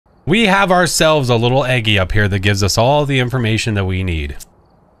We have ourselves a little eggie up here that gives us all the information that we need.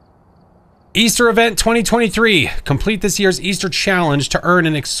 Easter event 2023. Complete this year's Easter challenge to earn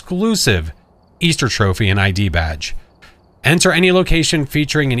an exclusive Easter trophy and ID badge. Enter any location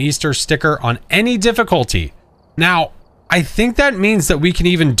featuring an Easter sticker on any difficulty. Now, I think that means that we can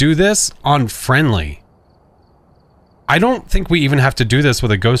even do this on friendly. I don't think we even have to do this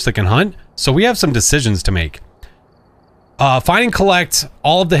with a ghost that can hunt, so we have some decisions to make. Find and collect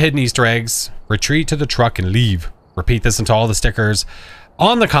all of the hidden Easter eggs, retreat to the truck and leave. Repeat this until all the stickers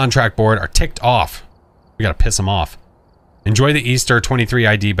on the contract board are ticked off. We gotta piss them off. Enjoy the Easter 23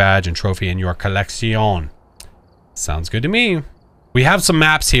 ID badge and trophy in your collection. Sounds good to me. We have some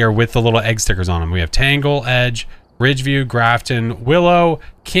maps here with the little egg stickers on them. We have Tangle, Edge, Ridgeview, Grafton, Willow,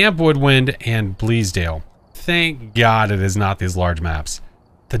 Camp Woodwind, and Bleasdale. Thank God it is not these large maps.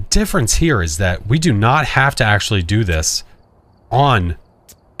 The difference here is that we do not have to actually do this on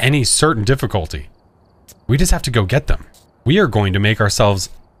any certain difficulty. We just have to go get them. We are going to make ourselves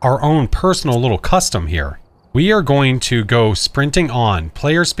our own personal little custom here. We are going to go sprinting on.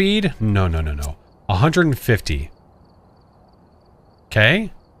 Player speed? No. 150.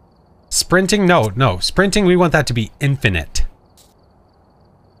 Okay. Sprinting? No. Sprinting, we want that to be infinite.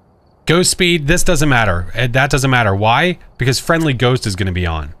 Ghost speed, this doesn't matter. That doesn't matter. Why? Because friendly ghost is going to be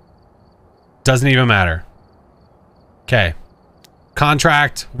on. Doesn't even matter. Okay.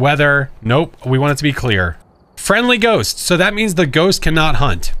 Contract, weather, nope. We want it to be clear. Friendly ghost, so that means the ghost cannot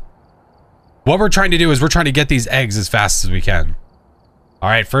hunt. What we're trying to do is we're trying to get these eggs as fast as we can. All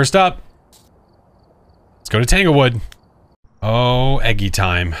right, first up. Let's go to Tanglewood. Oh, eggy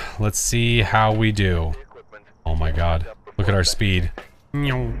time. Let's see how we do. Oh my God. Look at our speed.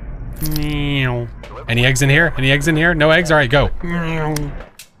 Any eggs in here? Any eggs in here? No eggs? All right, go. All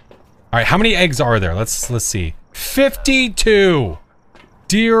right, how many eggs are there? Let's see. 52.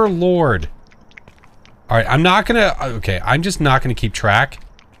 Dear Lord. All right, I'm just not gonna keep track.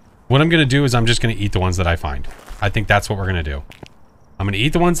 What I'm gonna do is I'm just gonna eat the ones that I find. I think that's what we're gonna do. I'm gonna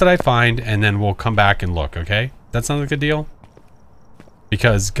eat the ones that I find and then we'll come back and look, okay? That sounds like a deal?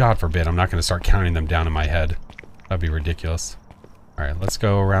 Because, God forbid, I'm not gonna start counting them down in my head. That'd be ridiculous. All right, let's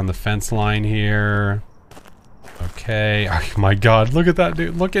go around the fence line here. Okay. Oh my God, look at that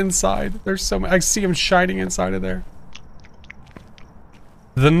dude. Look inside. There's so many. I see him shining inside of there.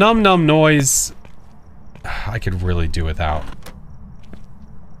 The num noise, I could really do without.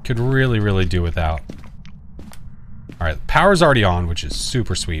 Could really do without. All right, power's already on, which is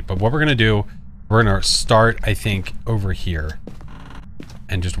super sweet. But what we're gonna do, we're gonna start, I think, over here.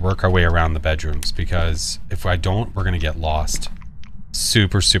 And just work our way around the bedrooms. Because if I don't, we're gonna get lost.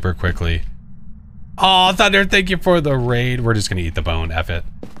 Super quickly. Oh, Thunder, thank you for the raid. We're just gonna eat the bone, F it.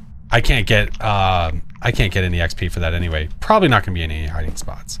 I can't get any XP for that anyway. Probably not gonna be any hiding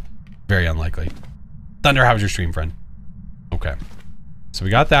spots. Very unlikely. Thunder, how was your stream, friend? Okay. So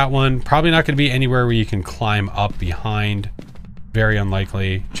we got that one. Probably not gonna be anywhere where you can climb up behind. Very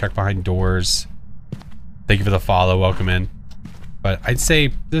unlikely. Check behind doors. Thank you for the follow, welcome in. But I'd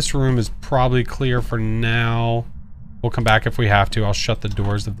say this room is probably clear for now. We'll come back if we have to. I'll shut the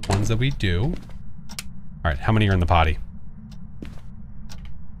doors of the ones that we do. All right, how many are in the potty?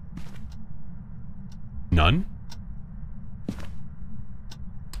 None?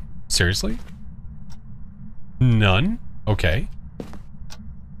 Seriously? None? Okay.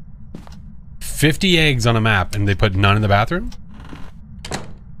 50 eggs on a map and they put none in the bathroom?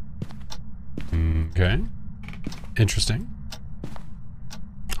 Okay. Interesting.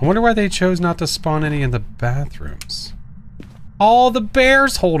 I wonder why they chose not to spawn any in the bathrooms. Oh, the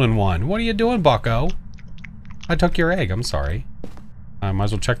bear's holding one. What are you doing, bucko? I took your egg. I'm sorry. I might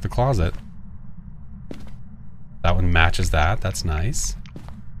as well check the closet. That one matches that. That's nice.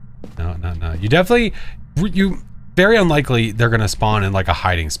 No. You definitely... very unlikely they're going to spawn in like a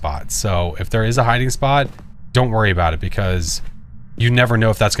hiding spot. So if there is a hiding spot, don't worry about it because you never know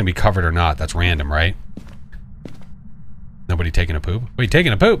if that's going to be covered or not. That's random, right? Nobody taking a poop? Wait,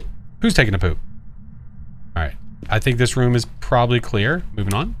 taking a poop? Who's taking a poop? All right. I think this room is probably clear.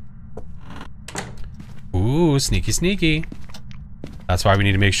 Moving on. Ooh, sneaky. That's why we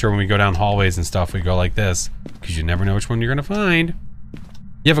need to make sure when we go down hallways and stuff, we go like this. Because you never know which one you're going to find.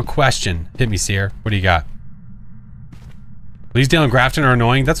 You have a question. Hit me, Seer. What do you got? Bleasdale and Grafton are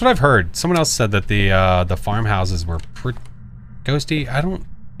annoying. That's what I've heard. Someone else said that the farmhouses were pretty... Ghosty, I don't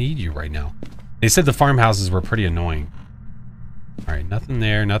need you right now. They said the farmhouses were pretty annoying. All right, nothing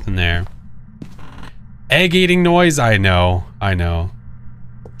there, nothing there. Egg eating noise, I know.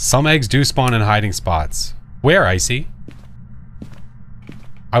 Some eggs do spawn in hiding spots. Where, Icy?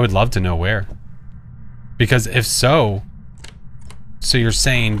 I would love to know where. Because if so, So you're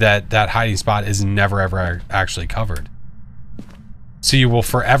saying that that hiding spot is never ever actually covered. So you will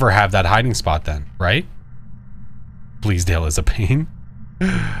forever have that hiding spot then, right? Bleasdale is a pain.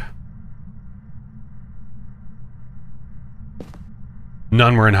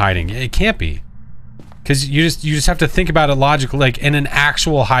 None were in hiding. It can't be. Because you just have to think about it logically, like in an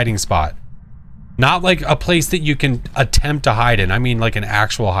actual hiding spot. Not like a place that you can attempt to hide in. I mean like an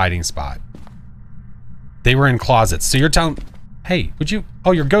actual hiding spot. They were in closets. So you're telling... Hey, would you...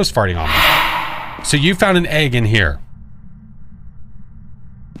 Oh, you're ghost farting on me. So you found an egg in here.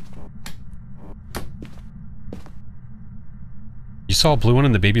 You saw a blue one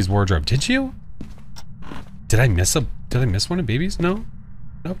in the baby's wardrobe, did you? Did I miss one of baby's? No?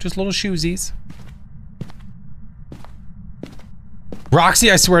 Nope, just little shoesies. Roxy,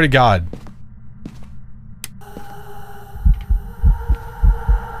 I swear to God.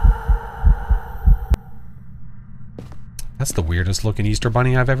 That's the weirdest looking Easter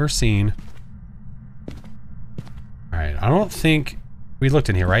bunny I've ever seen. Alright, I don't think... We looked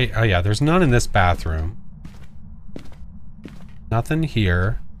in here, right? Oh yeah, there's none in this bathroom. Nothing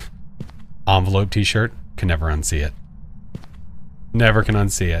here. Envelope t-shirt. Can never unsee it. Never can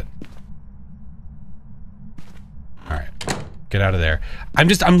unsee it. Alright. Get out of there. I'm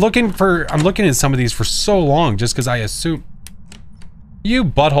looking at some of these for so long just because I assume... You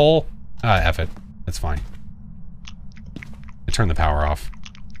butthole. F it. That's fine. I turned the power off.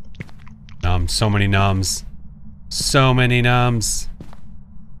 So many nums. So many nums.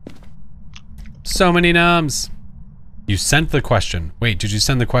 So many nums. You sent the question. Wait, did you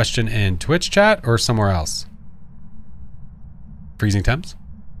send the question in Twitch chat or somewhere else? Freezing temps?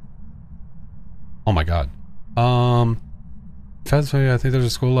 Oh my god. Phasmophobia, I think there's a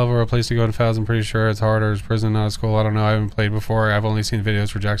school level or a place to go in Phas. I'm pretty sure it's harder. It's prison, not a school. I don't know. I haven't played before. I've only seen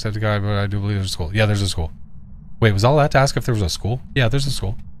videos for Jacksepticeye, but I do believe there's a school. Yeah, there's a school. Wait, was all that to ask if there was a school? Yeah, there's a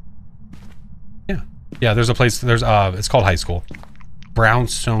school. Yeah. Yeah, there's a place. There's it's called high school.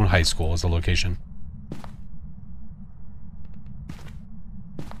 Brownstone High School is the location.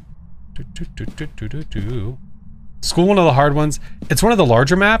 School, one of the hard ones. It's one of the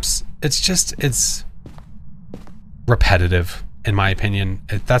larger maps. It's repetitive, in my opinion.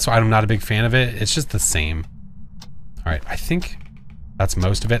 That's why I'm not a big fan of it. It's just the same. All right, I think that's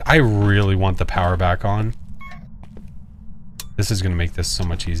most of it. I really want the power back on. This is going to make this so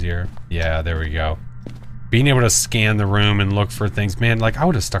much easier. Yeah, there we go. Being able to scan the room and look for things. Man, like, I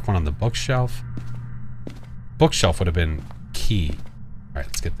would have stuck one on the bookshelf. Bookshelf would have been key. All right,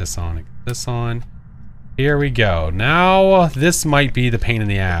 let's get this on and get this on. Here we go. Now, this might be the pain in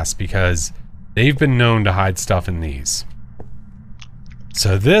the ass because they've been known to hide stuff in these.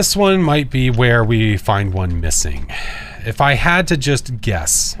 So this one might be where we find one missing. If I had to just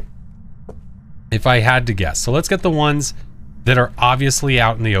guess. If I had to guess. So let's get the ones that are obviously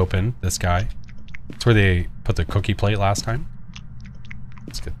out in the open. This guy. That's where they put the cookie plate last time.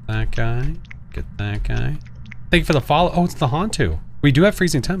 Let's get that guy. Get that guy. Thank you for the follow. Oh, it's the Hantu. We do have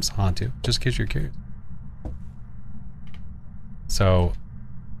freezing temps, Hantu, just in case you're curious. So,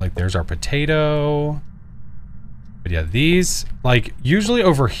 like, there's our potato. But yeah, these, like, usually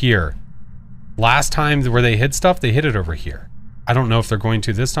over here. Last time where they hid stuff, they hid it over here. I don't know if they're going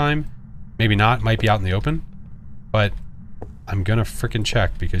to this time. Maybe not. Might be out in the open. But I'm gonna frickin'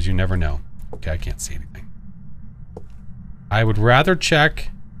 check because you never know. Okay, I can't see anything. I would rather check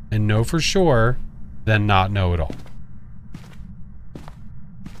and know for sure than not know at all.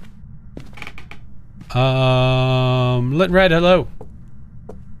 Lit red, hello.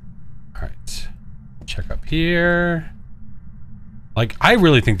 Alright. Check up here. Like, I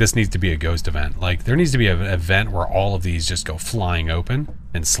really think this needs to be a ghost event. Like, there needs to be an event where all of these just go flying open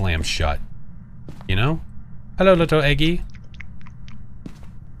and slam shut. You know? Hello, little eggy.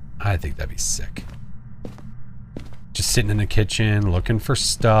 I think that'd be sick. Just sitting in the kitchen, looking for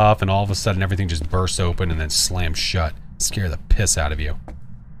stuff, and all of a sudden everything just bursts open and then slams shut. Scare the piss out of you.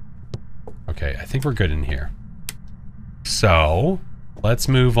 Okay, I think we're good in here. So, let's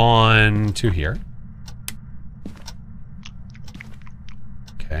move on to here.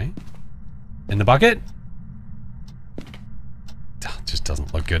 Okay. In the bucket? It just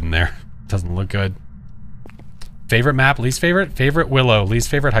doesn't look good in there. Doesn't look good. Favorite map, least favorite? Favorite Willow, least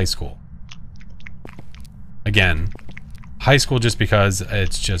favorite high school. Again, high school just because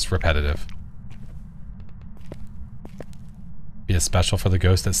it's just repetitive. Be a special for the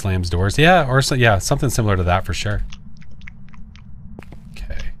ghost that slams doors. Yeah, or so, yeah, something similar to that for sure.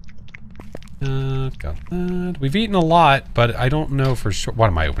 Okay. Got that. We've eaten a lot, but I don't know for sure. What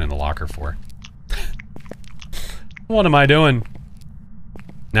am I opening the locker for? What am I doing?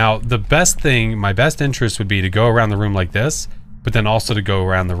 Now, the best thing, my best interest would be to go around the room like this but then also to go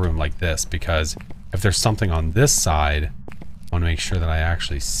around the room like this, because if there's something on this side, I want to make sure that I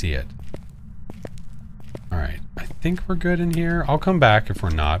actually see it. All right, I think we're good in here. I'll come back if we're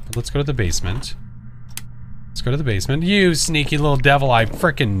not, but let's go to the basement. Let's go to the basement. You sneaky little devil, I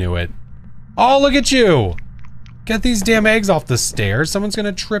frickin' knew it. Oh, look at you! Get these damn eggs off the stairs. Someone's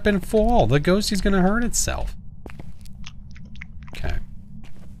gonna trip and fall. The ghostie's gonna hurt itself. Okay.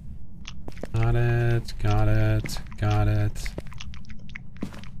 Got it, got it, got it.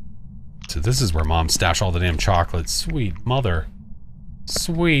 So this is where Mom stashed all the damn chocolates. Sweet mother.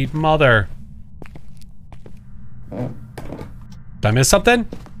 Sweet mother. Did I miss something?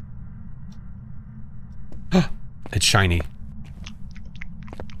 It's shiny.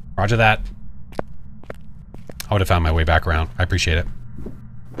 Roger that. I would have found my way back around. I appreciate it.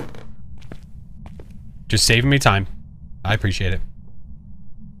 Just saving me time. I appreciate it.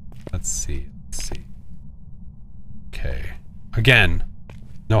 Let's see. Let's see. Okay. Again,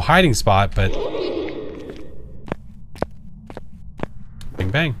 no hiding spot, but... Bing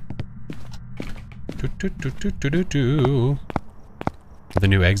bang. The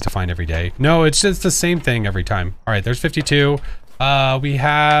new eggs to find every day. No, it's just the same thing every time. All right, there's 52. We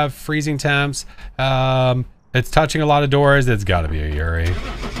have freezing temps. It's touching a lot of doors. It's got to be a Yuri.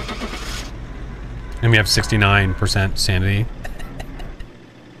 And we have 69% sanity.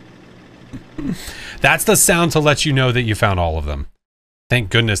 That's the sound to let you know that you found all of them. Thank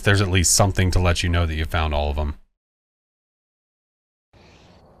goodness there's at least something to let you know that you found all of them.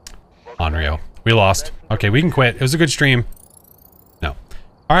 Onryo. We lost. Okay, we can quit. It was a good stream. No.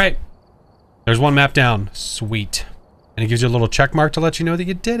 Alright. There's one map down. Sweet. And it gives you a little check mark to let you know that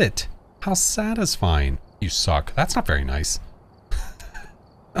you did it. How satisfying. You suck. That's not very nice.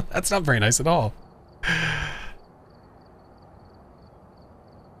 That's not very nice at all.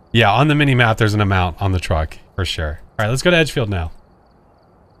 Yeah, on the mini-map there's an amount on the truck. For sure. Alright, let's go to Edgefield now.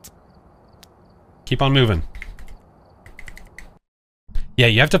 Keep on moving. Yeah,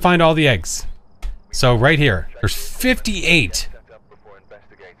 you have to find all the eggs. So right here, there's 58.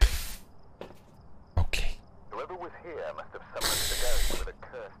 Okay.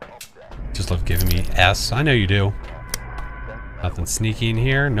 Just love giving me S. I know you do. Nothing sneaky in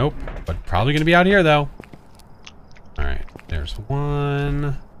here. Nope. But probably gonna be out here though. Alright, there's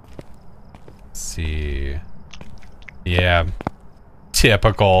one. Let's see. Yeah.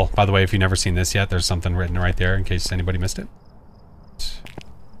 Typical. By the way, if you've never seen this yet, there's something written right there in case anybody missed it.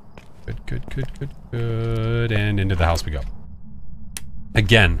 Good, good, good, good, good. And into the house we go.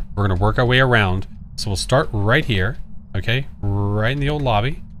 Again, we're gonna work our way around. So we'll start right here. Okay, right in the old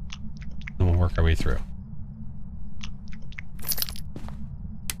lobby. And we'll work our way through.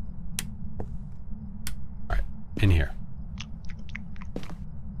 Alright, in here.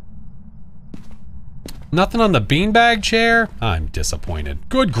 Nothing on the beanbag chair? I'm disappointed.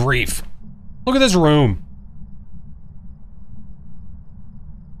 Good grief. Look at this room.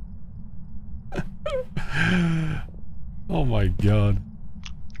 Oh my god.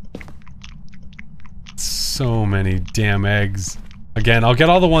 So many damn eggs. Again, I'll get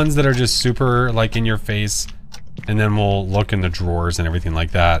all the ones that are just super like in your face, and then we'll look in the drawers and everything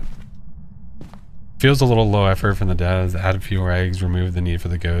like that. Feels a little low effort from the devs. Add fewer eggs, remove the need for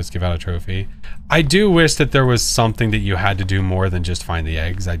the ghost, give out a trophy. I do wish that there was something that you had to do more than just find the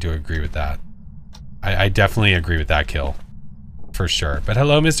eggs. I do agree with that. I definitely agree with that kill. For sure. But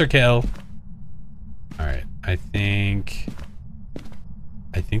hello, Mr. Kill. Alright, I think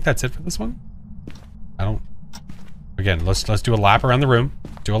that's it for this one. I don't... Again, let's do a lap around the room.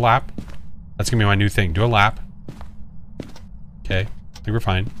 Do a lap. That's gonna be my new thing. Do a lap. Okay, I think we're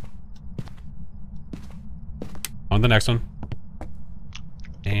fine. On the next one.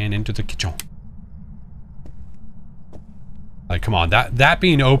 And into the kitchen. Like, come on, that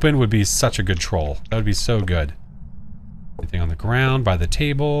being open would be such a good troll. That would be so good. Anything on the ground, by the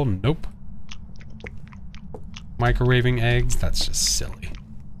table? Nope. Microwaving eggs? That's just silly.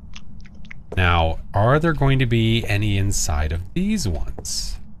 Now, are there going to be any inside of these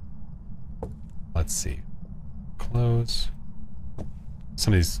ones? Let's see. Close.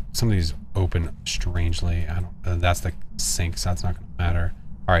 Some of these open strangely. I don't. That's the sink, so that's not going to matter.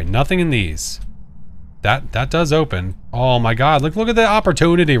 All right, nothing in these. That does open. Oh my God! Look at the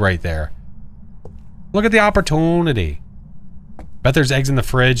opportunity right there. Look at the opportunity. Bet there's eggs in the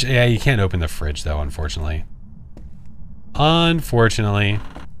fridge. Yeah, you can't open the fridge though, unfortunately. Unfortunately.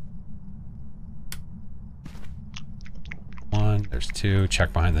 One. There's two.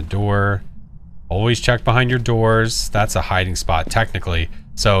 Check behind the door. Always check behind your doors. That's a hiding spot, technically.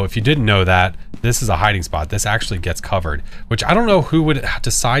 So if you didn't know that, this is a hiding spot. This actually gets covered, which I don't know who would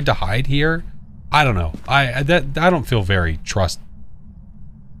decide to hide here. I don't know. I don't feel very trusting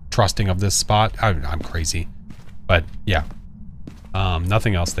of this spot. I'm crazy. But yeah.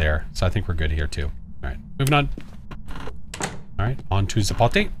 Nothing else there. So I think we're good here too. Alright, moving on. Alright, on to the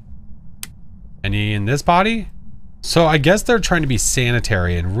potty. Any in this body? So I guess they're trying to be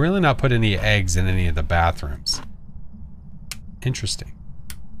sanitary and really not put any eggs in any of the bathrooms. Interesting.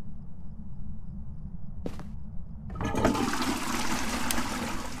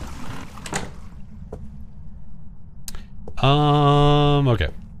 Okay.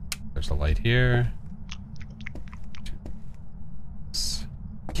 There's a light here.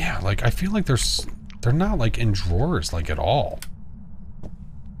 Yeah, like I feel like they're not like in drawers like at all.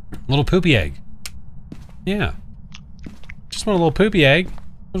 Little poopy egg. Yeah. Just want a little poopy egg.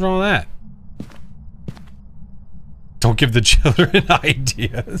 What's wrong with that? Don't give the children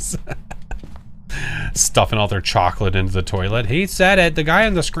ideas. Stuffing all their chocolate into the toilet. He said it. The guy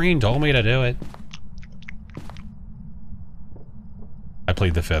on the screen told me to do it. I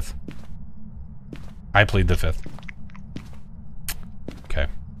plead the fifth. I plead the fifth. Okay.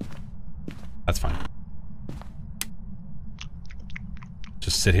 That's fine.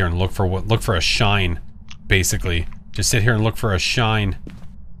 Just sit here and look for a shine, basically. Just sit here and look for a shine.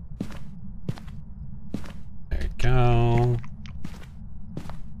 There you go.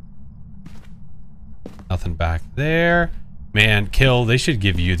 Nothing back there. Man, Kill, they should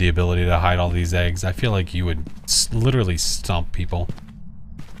give you the ability to hide all these eggs. I feel like you would literally stump people.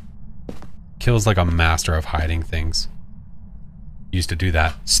 Kill's like a master of hiding things. Used to do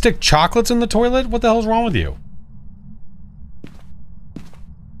that. Stick chocolates in the toilet? What the hell's wrong with you?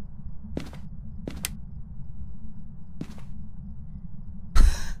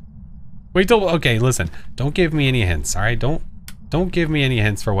 Wait till, okay, listen. Don't give me any hints, alright? Don't give me any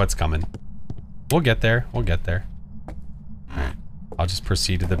hints for what's coming. We'll get there. We'll get there. Alright. I'll just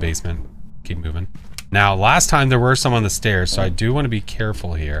proceed to the basement. Keep moving. Now, last time there were some on the stairs, so I do want to be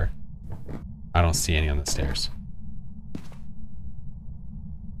careful here. I don't see any on the stairs.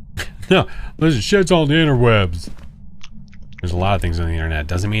 No, listen, shit's on the interwebs. There's a lot of things on the internet.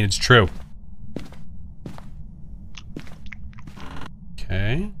 Doesn't mean it's true.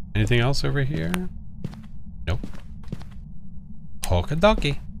 Okay. Anything else over here? Nope. Okie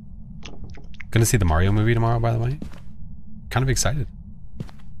dokie. Gonna see the Mario movie tomorrow, by the way. Kind of excited.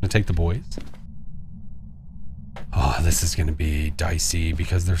 Gonna take the boys. Oh, this is gonna be dicey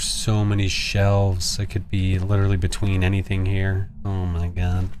because there's so many shelves. It could be literally between anything here. Oh my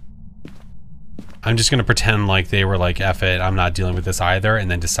god. I'm just gonna pretend like they were like, F it, I'm not dealing with this either, and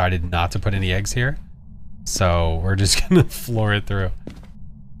then decided not to put any eggs here. So we're just gonna floor it through.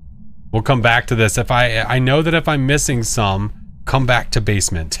 We'll come back to this. If I know that if I'm missing some, come back to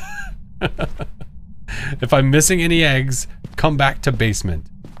basement. If I'm missing any eggs, come back to basement.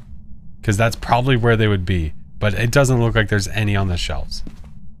 Because that's probably where they would be. But it doesn't look like there's any on the shelves.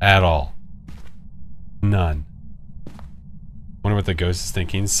 At all. None. Wonder what the ghost is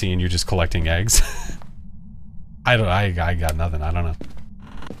thinking, seeing you just collecting eggs. I got nothing. I don't know.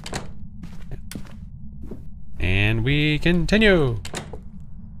 And we continue.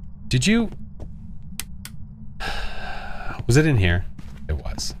 Did you... Was it in here? It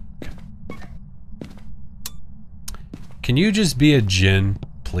was. Okay. Can you just be a djinn,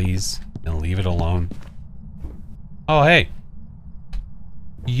 please? And leave it alone? Oh, hey.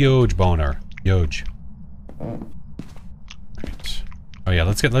 Huge boner. Huge. Right. Oh yeah,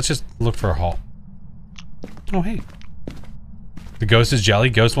 let's just look for a haul. Oh, hey. The ghost is jelly.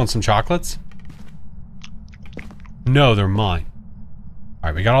 Ghost wants some chocolates? No, they're mine.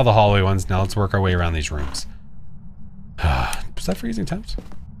 Alright, we got all the hallway ones. Now let's work our way around these rooms. Is that freezing temps?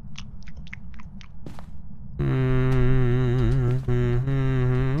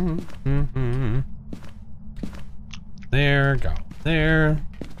 There, go. There.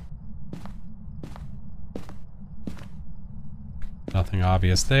 Nothing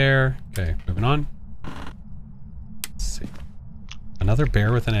obvious there. Okay, moving on. Let's see. Another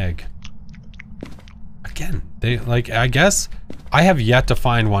bear with an egg. Again, they, like, I guess I have yet to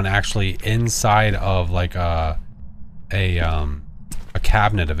find one actually inside of like a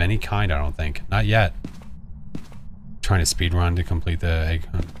cabinet of any kind, I don't think. Not yet. Trying to speedrun to complete the egg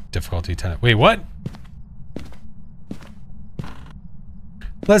difficulty 10. Wait, what?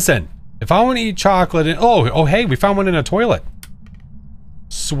 Listen, if I want to eat chocolate and oh hey, we found one in a toilet.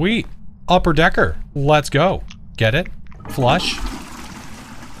 Sweet. Upper decker. Let's go. Get it? Flush.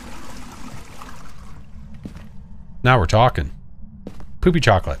 Now we're talking. Poopy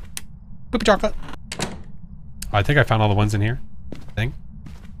chocolate. Poopy chocolate. I think I found all the ones in here. Thing.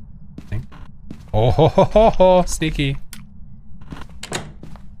 Oh ho ho ho ho. Sneaky.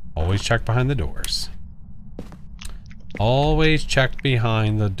 Always check behind the doors. Always check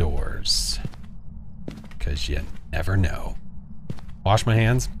behind the doors. Because you never know. Wash my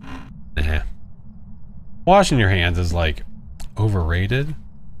hands? Nah. Washing your hands is like overrated.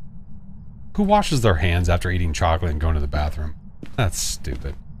 Who washes their hands after eating chocolate and going to the bathroom? That's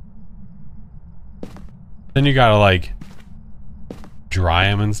stupid. Then you gotta like dry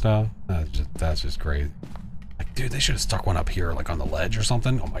them and stuff. That's just crazy. Like, dude, they should have stuck one up here, like on the ledge or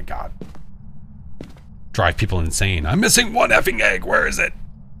something. Oh my god. Drive people insane. I'm missing one effing egg. Where is it?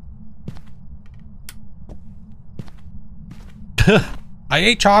 I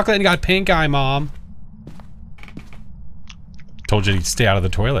ate chocolate and got pink eye, Mom. Told you to stay out of the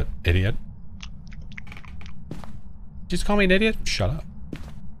toilet, idiot. Did you just call me an idiot? Shut up.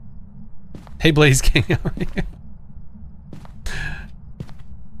 Hey, Blaze King. How are you?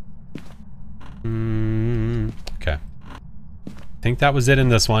 Okay. I think that was it in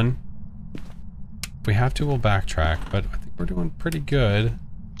this one. If we have to, we'll backtrack, but I think we're doing pretty good.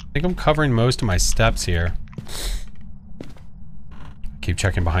 I think I'm covering most of my steps here. Keep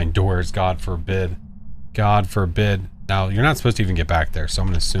checking behind doors, God forbid. God forbid. Now, you're not supposed to even get back there, so I'm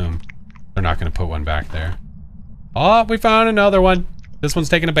going to assume they're not going to put one back there. Oh, we found another one. This one's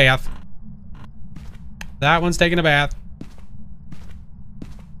taking a bath. That one's taking a bath.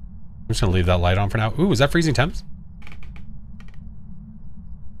 I'm just going to leave that light on for now. Ooh, is that freezing temps?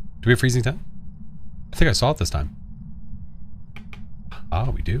 Do we have freezing temp? I think I saw it this time. Oh,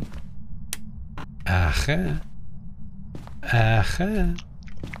 we do. Aha. Aha.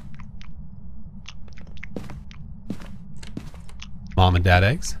 Mom and dad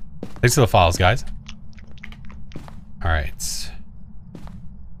eggs. Thanks for the files, guys. All right.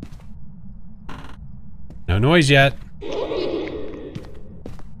 No noise yet.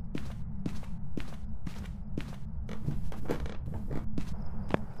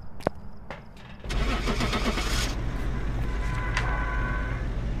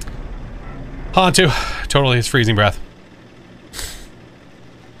 Hantu. Totally his freezing breath.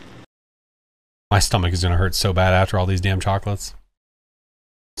 My stomach is gonna hurt so bad after all these damn chocolates.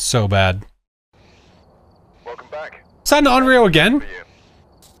 So bad. Welcome back. Is that an on-Rio again?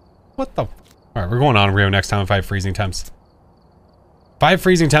 What the? Alright, we're going on Rio next time if I have freezing temps. If I have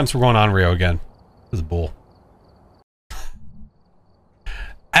freezing temps, we're going on Rio again. This is bull.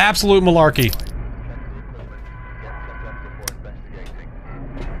 Absolute malarkey.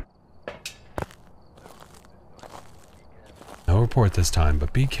 No report this time,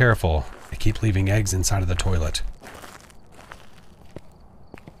 but be careful. They keep leaving eggs inside of the toilet.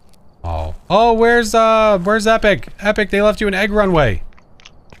 Oh. Oh, where's Epic? Epic, they left you an egg runway.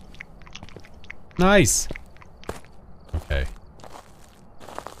 Nice. Okay.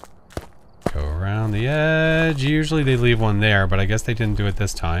 Go around the edge. Usually they leave one there, but I guess they didn't do it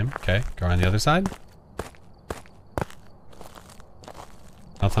this time. Okay, go around the other side.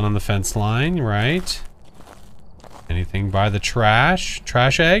 Nothing on the fence line, right? Anything by the trash?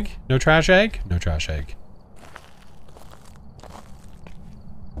 Trash egg? No trash egg? No trash egg.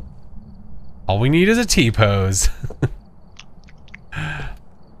 All we need is a T-pose.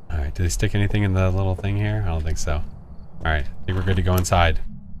 Alright, did they stick anything in the little thing here? I don't think so. Alright, I think we're good to go inside.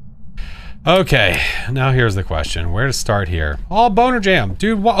 Okay, now here's the question. Where to start here? Oh, boner jam.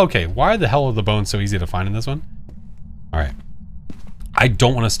 Dude, okay, why the hell are the bones so easy to find in this one? Alright. I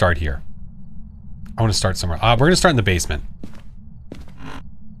don't want to start here. I want to start somewhere. We're going to start in the basement.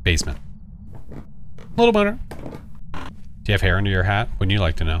 Basement. Little boner. Do you have hair under your hat? Wouldn't you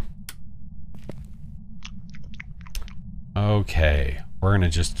like to know? Okay. We're going to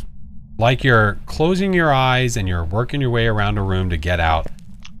just... Like you're closing your eyes and you're working your way around a room to get out.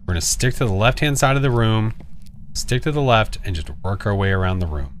 We're going to stick to the left-hand side of the room. Stick to the left and just work our way around the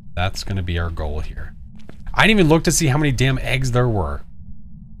room. That's going to be our goal here. I didn't even look to see how many damn eggs there were.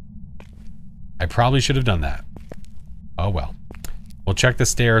 I probably should have done that. Oh well. We'll check the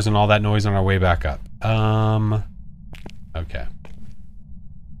stairs and all that noise on our way back up. Okay.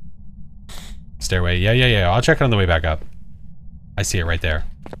 Stairway. Yeah. I'll check it on the way back up. I see it right there.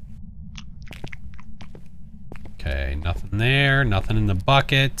 Okay, nothing there. Nothing in the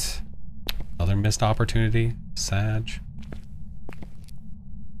bucket. Another missed opportunity. Sag.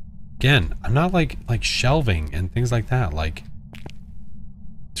 Again, I'm not like shelving and things like that. Like,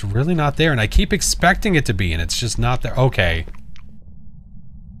 it's really not there, and I keep expecting it to be, and it's just not there. Okay.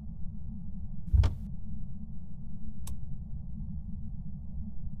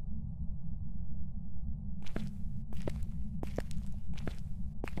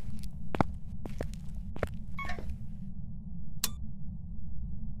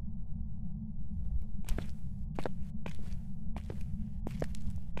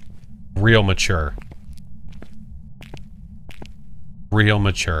 Real mature. Real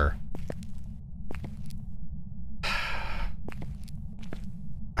mature.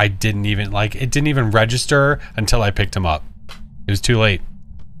 I didn't even, like, it didn't even register until I picked him up. It was too late.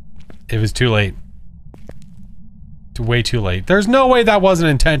 It was too late. Way too late. There's no way that wasn't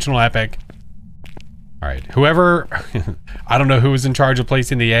intentional, Epic. Alright, whoever... I don't know who was in charge of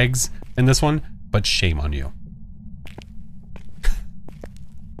placing the eggs in this one, but shame on you.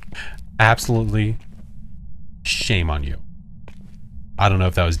 Absolutely shame on you. I don't know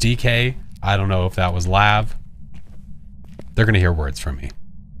if that was DK. I don't know if that was Lav. They're gonna hear words from me.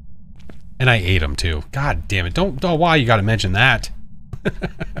 And I ate them too. God damn it. Don't why you gotta mention that.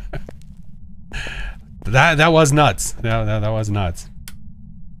 That was nuts. That was nuts.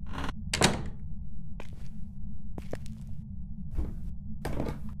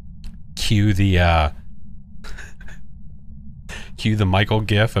 Cue the cue the Michael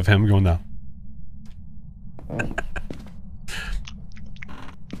gif of him going the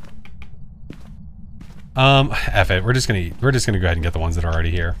F it. We're just gonna go ahead and get the ones that are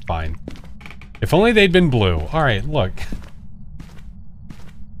already here. Fine. If only they'd been blue. Alright, look.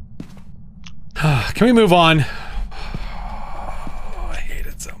 Can we move on? Oh, I hate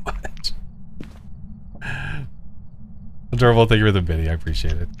it so much. Adorable, thank you for the biddy. I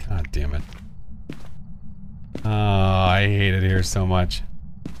appreciate it. God damn it. Oh, I hate it here so much.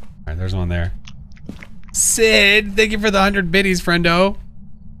 Alright, there's one there. Sid, thank you for the 100 biddies, friendo.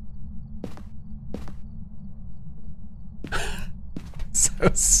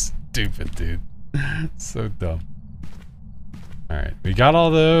 So stupid, dude. So dumb. Alright, we got all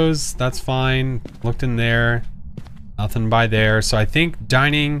those. That's fine. Looked in there. Nothing by there. So I think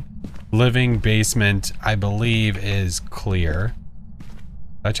dining, living, basement, I believe is clear.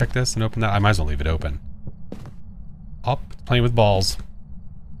 Did I check this and open that? I might as well leave it open. Oh, playing with balls.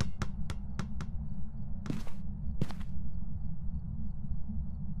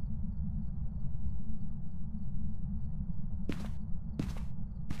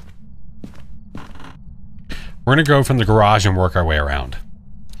 We're gonna go from the garage and work our way around.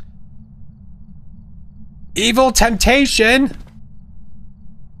 Evil Temptation!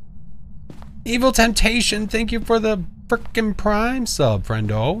 Evil Temptation, thank you for the frickin' Prime sub,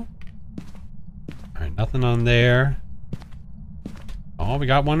 friendo. Alright, nothing on there. Oh, we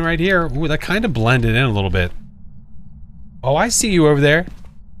got one right here. Ooh, that kind of blended in a little bit. Oh, I see you over there.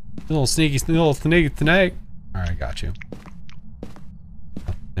 Little sneaky, little snake. Alright, got you.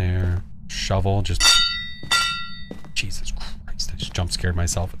 Up there. Shovel, just... Jesus Christ, I just jump scared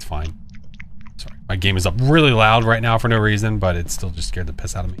myself. It's fine. Sorry. My game is up really loud right now for no reason, but it still just scared the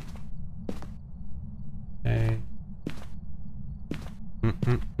piss out of me. Okay.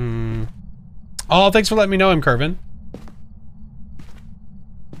 Oh, thanks for letting me know I'm curving.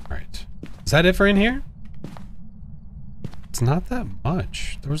 Alright. Is that it for in here? It's not that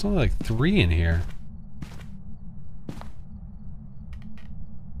much. There was only like 3 in here.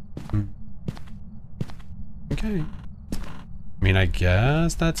 Okay. I mean, I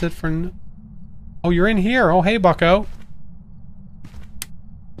guess that's it for... Oh, you're in here. Oh, hey, bucko.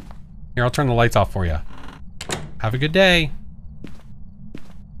 Here, I'll turn the lights off for you. Have a good day.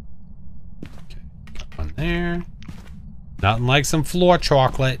 Okay, got one there. Nothing like some floor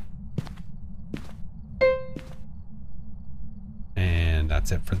chocolate. And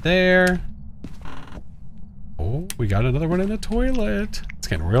that's it for there. Oh, we got another one in the toilet. It's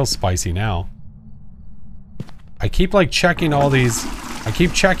getting real spicy now. I keep like checking all these. I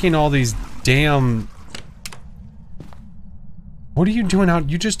keep checking all these damn. What are you doing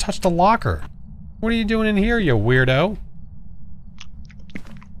out? You just touched a locker. What are you doing in here, you weirdo?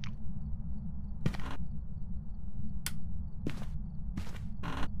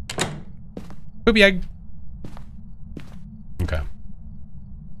 Poopy egg. Okay.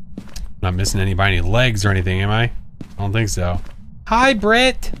 Not missing anybody, any legs or anything, am I? I don't think so. Hi,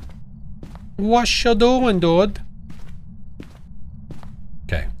 Britt. What you doing, dude?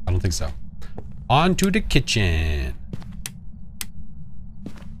 Okay, I don't think so. On to the kitchen.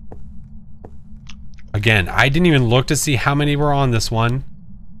 Again, I didn't even look to see how many were on this one.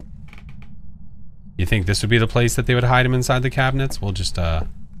 You think this would be the place that they would hide them inside the cabinets? We'll just,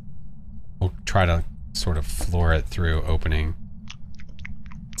 we'll try to sort of floor it through opening.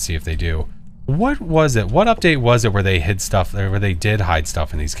 See if they do. What was it? What update was it where they hid stuff, where they did hide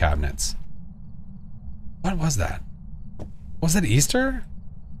stuff in these cabinets? What was that? Was it Easter?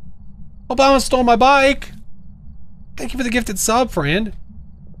 Obama stole my bike! Thank you for the gifted sub, friend.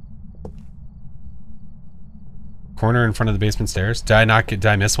 Corner in front of the basement stairs. Did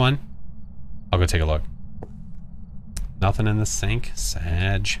I miss one? I'll go take a look. Nothing in the sink.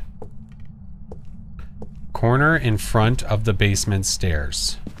 Sag. corner in front of the basement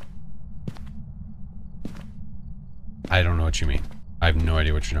stairs. I don't know what you mean. I have no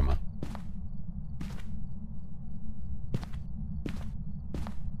idea what you're talking about.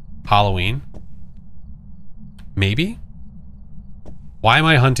 Halloween? Maybe? Why am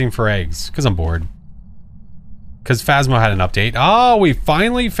I hunting for eggs? Because I'm bored. Because Phasmo had an update. Oh, we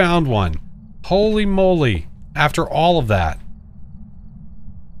finally found one. Holy moly. After all of that.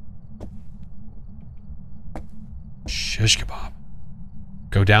 Shish kebab.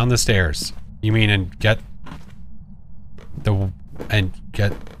 Go down the stairs. You mean and get the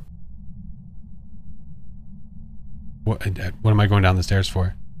what am I going down the stairs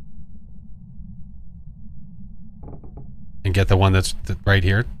for? And get the one that's right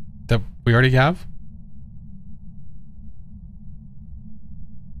here that we already have?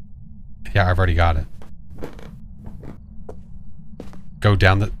 Yeah, I've already got it. Go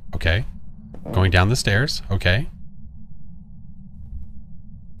down the... Okay. Going down the stairs. Okay.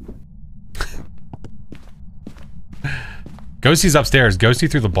 Ghosty's upstairs. Ghosty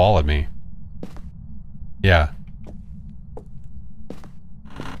threw the ball at me. Yeah.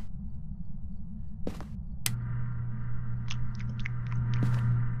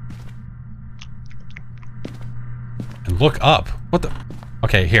 And look up. What the...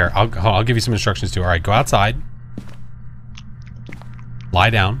 Okay, here. I'll give you some instructions too. Alright, go outside.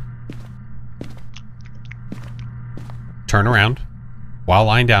 Lie down. Turn around. While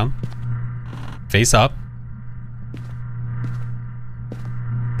lying down. Face up.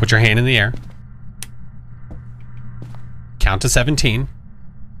 Put your hand in the air. Count to 17.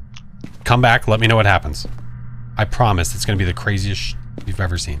 Come back, let me know what happens. I promise it's going to be the craziest shit you've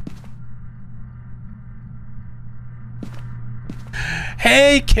ever seen.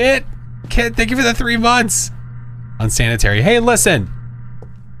 Hey, Kit! Kit, thank you for the 3 months! Unsanitary. Hey, listen!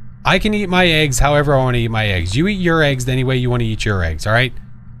 I can eat my eggs however I want to eat my eggs. You eat your eggs any way you want to eat your eggs, alright?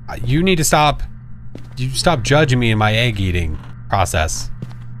 You need to stop... You stop judging me in my egg eating process.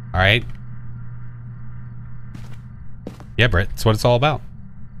 Alright? Yeah, Britt, that's what it's all about.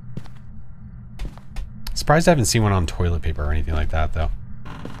 Surprised I haven't seen one on toilet paper or anything like that, though.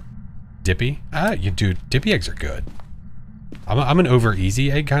 Dippy? Dude, dippy eggs are good. I'm an over easy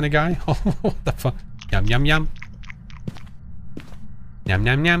egg kind of guy. What the fuck? Yum, yum, yum. Yum,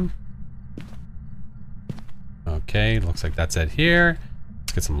 yum, yum. Okay, looks like that's it here.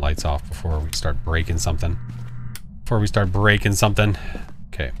 Let's get some lights off before we start breaking something.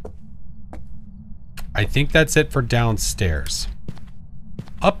 Okay. I think that's it for downstairs.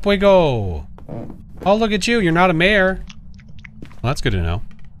 Up we go. Oh, look at you. You're not a mayor. Well, that's good to know.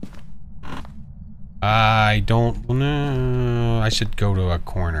 I don't know. I should go to a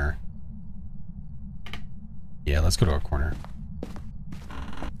corner. Yeah, let's go to a corner.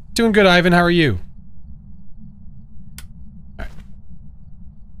 Doing good, Ivan. How are you? All right.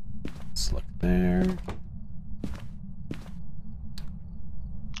 Let's look there.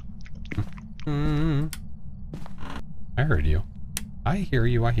 I heard you. I hear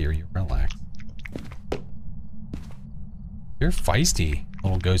you. Relax. You're feisty,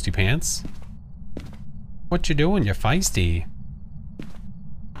 little ghosty pants. What you doing? You're feisty.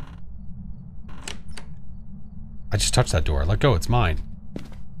 I just touched that door. Let go. It's mine.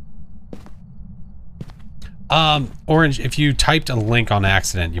 Orange, if you typed a link on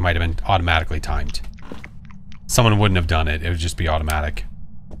accident, you might have been automatically timed. Someone wouldn't have done it. It would just be automatic.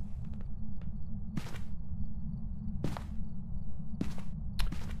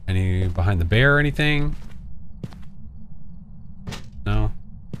 Any behind the bear or anything? No.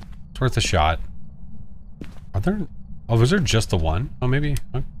 It's worth a shot. Are there... Oh, was there just the one? Oh, maybe...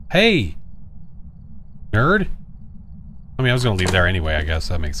 Hey! Nerd? I mean, I was gonna leave there anyway, I guess.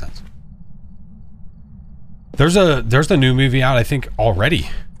 That makes sense. There's the new movie out, I think, already.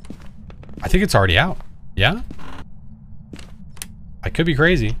 I think it's already out. Yeah? I could be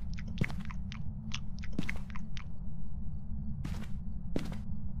crazy.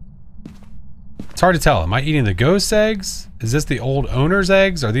 It's hard to tell. Am I eating the ghost eggs? Is this the old owner's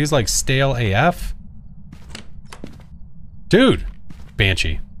eggs? Are these like stale AF? Dude!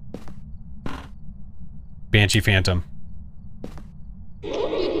 Banshee. Banshee Phantom.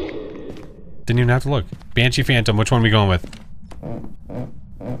 Didn't even have to look. Banshee Phantom, which one are we going with?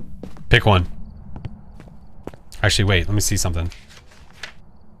 Pick one. Actually, wait, let me see something.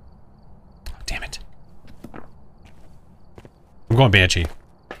 Oh, damn it. I'm going Banshee.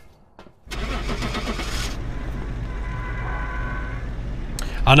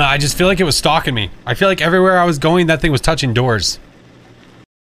 Oh no, I just feel like it was stalking me. I feel like everywhere I was going, that thing was touching doors.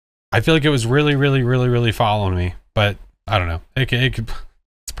 I feel like it was really following me. But, I don't know.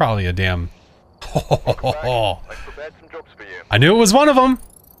 It's probably a damn Oh, I've prepared some jobs for you. I knew it was one of them.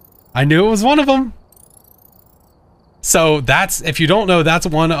 I knew it was one of them. So that's, if you don't know, that's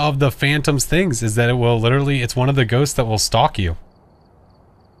one of the Phantom's things, is that it will literally, it's one of the ghosts that will stalk you.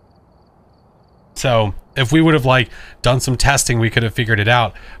 So if we would have like done some testing, we could have figured it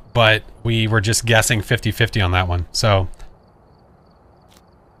out, but we were just guessing 50-50 on that one. So.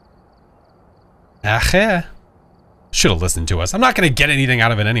 Should have listened to us. I'm not going to get anything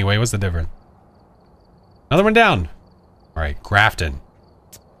out of it anyway. What's the difference? Another one down. All right, Grafton.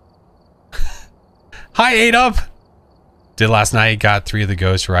 Hi, 8-Up. Did last night, got 3 of the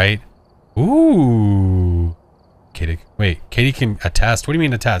ghosts right. Ooh. Katie, wait, Katie can attest. What do you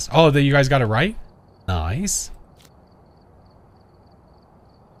mean attest? Oh, that you guys got it right? Nice.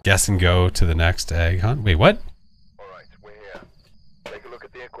 Guess and go to the next egg hunt. Wait, what? All right, we're here. Take a look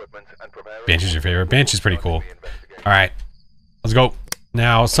at the equipment and prepare. Banshee's your favorite. Banshee's pretty cool. All right, let's go.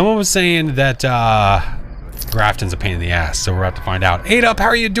 Now, someone was saying that Grafton's a pain in the ass, so we're about to find out. 8-Up, how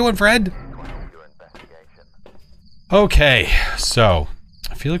are you doing, Fred? Okay, so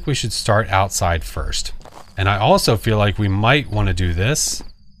I feel like we should start outside first. And I also feel like we might want to do this.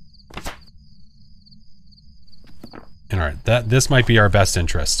 And all right, this might be our best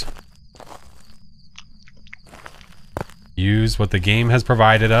interest. Use what the game has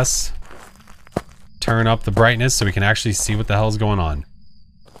provided us. Turn up the brightness so we can actually see what the hell is going on.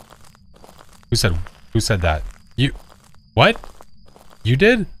 Who said that? You, what? You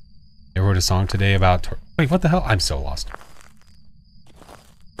did? I wrote a song today about, wait, what the hell? I'm so lost.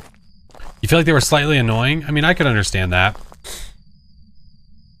 You feel like they were slightly annoying? I mean, I could understand that.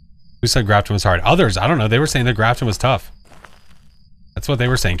 Who said Grafton was hard? Others, I don't know. They were saying that Grafton was tough. That's what they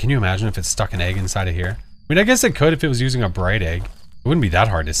were saying. Can you imagine if it stuck an egg inside of here? I mean, I guess it could if it was using a bright egg. It wouldn't be that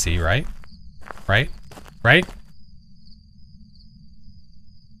hard to see, right? Right? Right?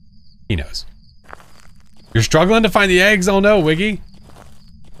 He knows. You're struggling to find the eggs? Oh no, Wiggy.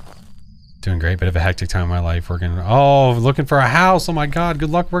 Doing great. Bit of a hectic time in my life working. Oh, looking for a house. Oh my god.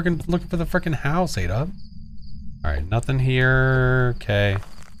 Good luck looking for the freaking house, 8-Up. Alright, nothing here. Okay.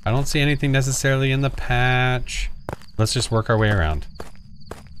 I don't see anything necessarily in the patch. Let's just work our way around.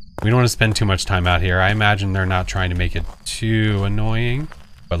 We don't want to spend too much time out here. I imagine they're not trying to make it too annoying.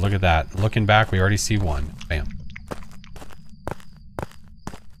 But look at that. Looking back, we already see one. Bam.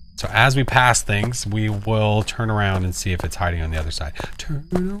 So as we pass things, we will turn around and see if it's hiding on the other side. Turn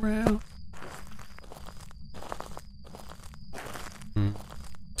around.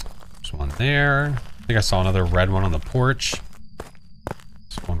 There's one there. I think I saw another red one on the porch.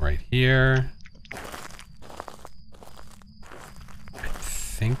 There's one right here. I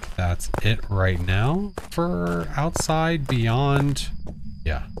think that's it right now for outside. Beyond,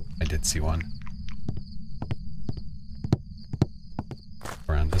 yeah, I did see one.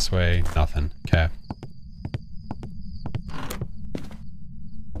 Around this way, nothing. Okay.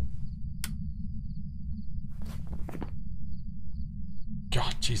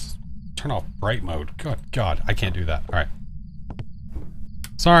 God, Jesus. Turn off bright mode. Good God, I can't do that. All right.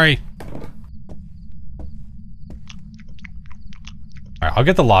 Sorry. All right, I'll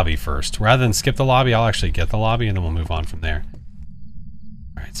get the lobby first. Rather than skip the lobby, I'll actually get the lobby and then we'll move on from there.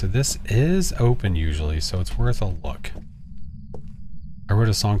 All right, so this is open usually, so it's worth a look. I wrote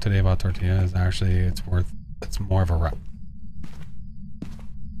a song today about tortillas. Actually, it's more of a rap.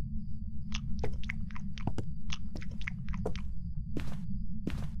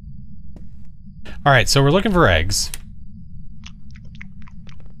 All right, so we're looking for eggs.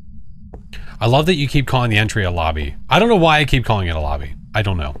 I love that you keep calling the entry a lobby. I don't know why I keep calling it a lobby. I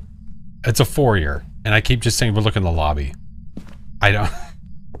don't know. It's a foyer, and I keep just saying we're looking at the lobby. I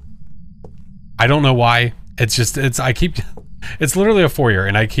don't know why. It's just, it's literally a foyer,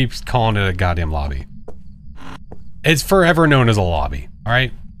 and I keep calling it a goddamn lobby. It's forever known as a lobby, all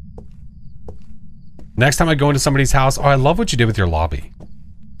right? Next time I go into somebody's house, oh, I love what you did with your lobby.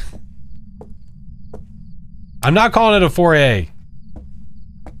 I'm not calling it a foyer.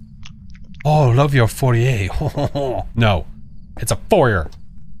 Oh, love your foyer. No, it's a foyer.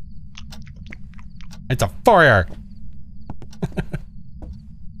 It's a foyer.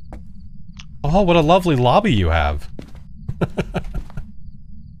 Oh, what a lovely lobby you have.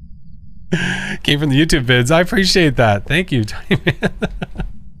 Came from the YouTube vids. I appreciate that. Thank you, Tiny Man.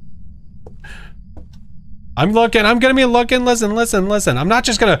 I'm looking. I'm going to be looking. Listen, listen, listen. I'm not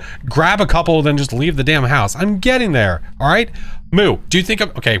just going to grab a couple then just leave the damn house. I'm getting there. All right? Moo, do you think I'm...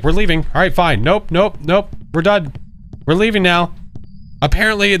 Okay, we're leaving. All right, fine. Nope, nope, nope. We're done. We're leaving now.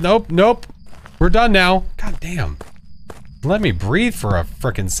 Apparently, nope, nope. We're done now. God damn. Let me breathe for a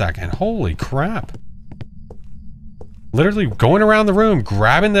frickin' second. Holy crap. Literally going around the room,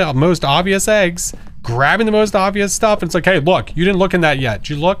 grabbing the most obvious eggs, grabbing the most obvious stuff. And it's like, hey, look, you didn't look in that yet.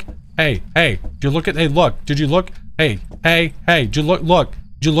 Did you look? Hey, did you look at, hey, look, did you look? Hey, did you look,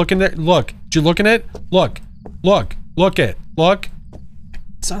 did you look in there? Look, did you look in it? Look it, look.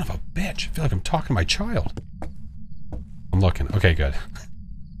 Son of a bitch. I feel like I'm talking to my child. I'm looking. Okay, good.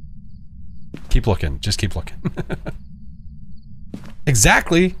 Keep looking. Just keep looking.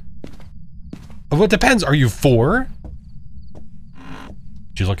 Exactly. Well, it depends. Are you 4?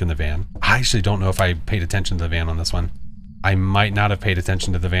 Did you look in the van? I actually don't know if I paid attention to the van on this one. I might not have paid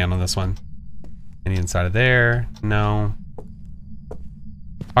attention to the van on this one. Any inside of there? No.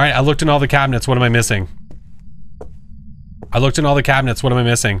 All right, I looked in all the cabinets. What am I missing? I looked in all the cabinets. What am I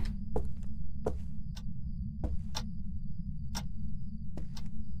missing?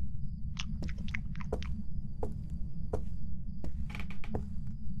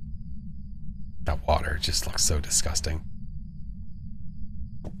 That water just looks so disgusting.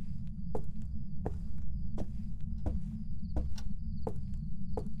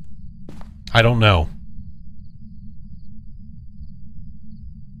 I don't know.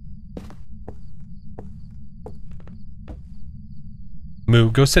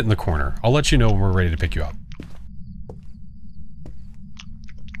 Moo, go sit in the corner. I'll let you know when we're ready to pick you up.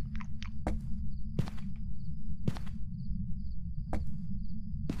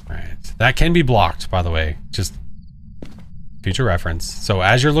 Alright. That can be blocked, by the way. Just future reference. So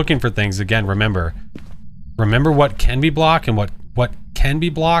as you're looking for things, again, remember what can be blocked and what can be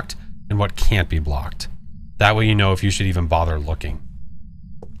blocked and what can't be blocked. That way you know if you should even bother looking.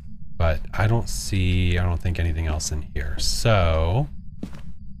 But I don't think anything else in here. So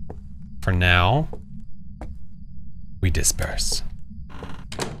for now, we disperse.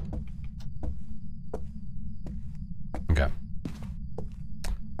 Okay.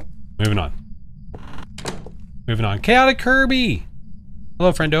 Moving on. Chaotic Kirby!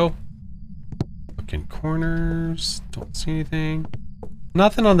 Hello, friendo. Looking corners. Don't see anything.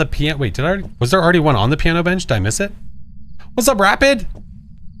 Nothing on the piano. Wait, was there already one on the piano bench? Did I miss it? What's up, Rapid?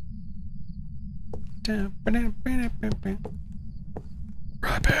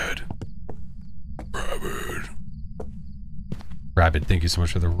 Rapid, thank you so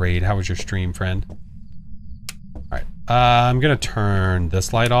much for the raid. How was your stream, friend? Alright, I'm gonna turn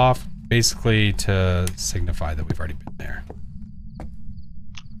this light off, basically to signify that we've already been there.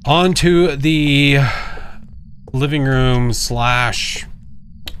 On to the living room slash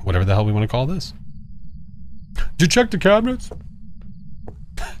whatever the hell we want to call this. Did you check the cabinets?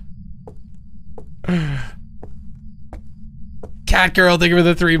 Cat girl, thank you for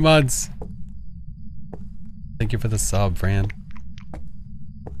the 3 months. Thank you for the sub, Fran.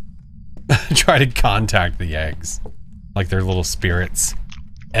 Try to contact the eggs like they're little spirits.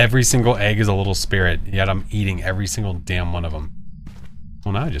 Every single egg is a little spirit, yet I'm eating every single damn one of them.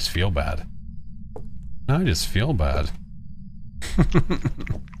 Well, now I just feel bad.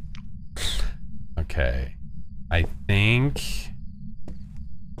 Okay. I think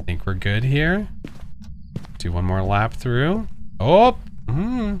we're good here. Do one more lap through. Oh!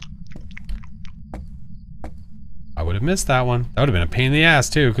 I would have missed that one. That would have been a pain in the ass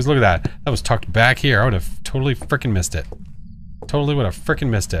too, because look at that. That was tucked back here. I would have totally freaking missed it. Totally would have freaking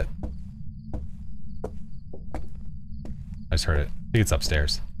missed it. I just heard it. I think it's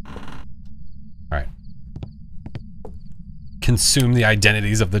upstairs. Alright. Consume the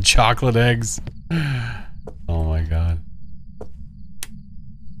identities of the chocolate eggs. Oh my god.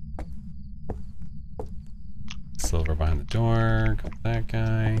 Silver behind the door. Got that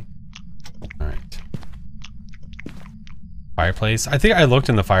guy. Alright. Fireplace. I think I looked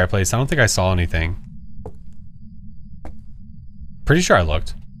in the fireplace. I don't think I saw anything. Pretty sure I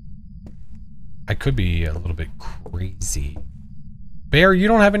looked. I could be a little bit crazy. Bear, you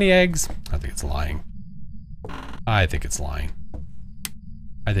don't have any eggs? I think it's lying. I think it's lying.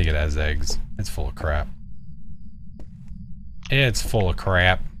 I think it has eggs. It's full of crap. It's full of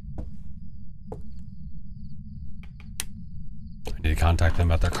crap. I need to contact them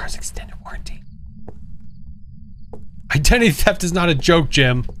about their car's extended warranty. Identity theft is not a joke,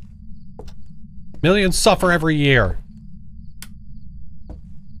 Jim. Millions suffer every year.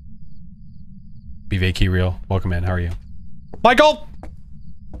 BVK Real, welcome in. How are you? Michael!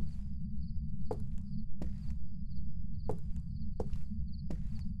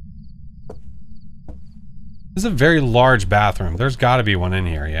 This is a very large bathroom. There's got to be one in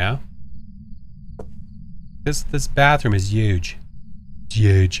here, yeah? This bathroom is huge. It's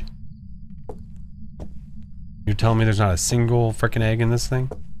huge. You're telling me there's not a single frickin' egg in this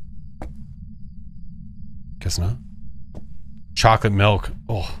thing? Guess not. Chocolate milk.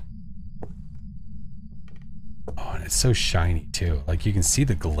 Oh. Oh, and it's so shiny too. Like you can see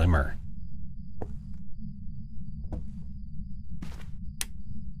the glimmer.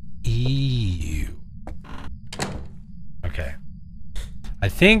 Ew. Okay. I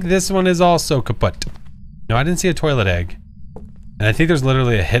think this one is also kaput. No, I didn't see a toilet egg. And I think there's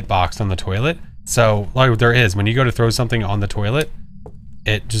literally a hitbox on the toilet. So, like there is, when you go to throw something on the toilet,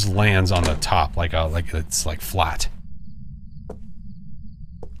 it just lands on the top like it's like flat.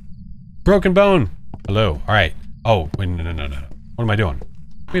 Broken bone. Hello. All right. Oh, wait, no. What am I doing?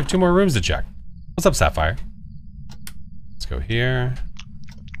 We have 2 more rooms to check. What's up, Sapphire? Let's go here.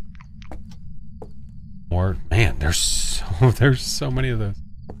 More, man, there's so many of those.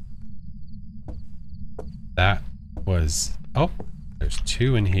 That was, oh, there's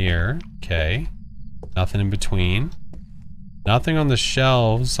 2 in here. Okay. Nothing in between. Nothing on the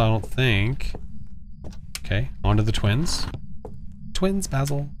shelves, I don't think. Okay, on to the twins. Twins,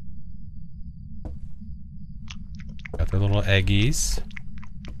 Basil. Got their little eggies.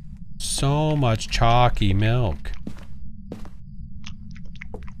 So much chalky milk.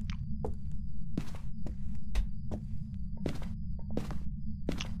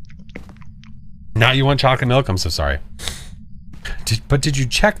 Now you want chocolate milk? I'm so sorry. But did you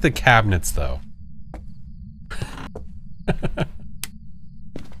check the cabinets though?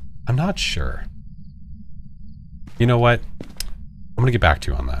 I'm not sure. You know what? I'm gonna get back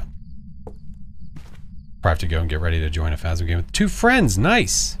to you on that. I have to go and get ready to join a Phasmo game with 2 friends.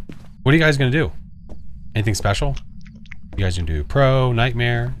 Nice. What are you guys gonna do? Anything special? You guys gonna do Pro,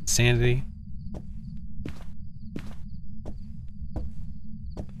 Nightmare, Insanity?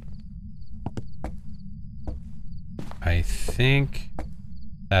 I think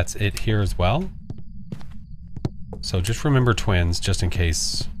that's it here as well. So just remember twins, just in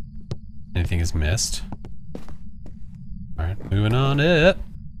case anything is missed. All right, moving on up.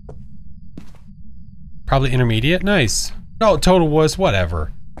 Probably intermediate, nice. No, total was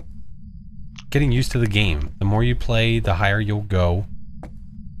whatever. Getting used to the game. The more you play, the higher you'll go.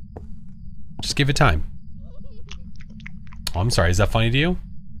 Just give it time. Oh, I'm sorry, is that funny to you?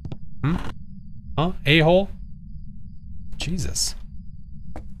 Hmm? Huh? A-hole? Jesus.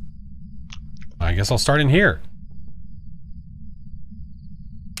 I guess I'll start in here.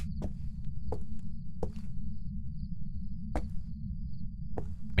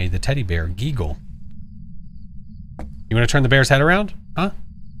 Made the teddy bear giggle. You want to turn the bear's head around? Huh?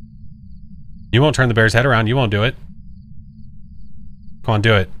 You won't turn the bear's head around. You won't do it. Come on,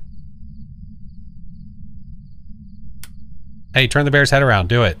 do it. Hey, turn the bear's head around.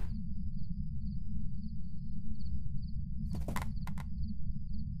 Do it.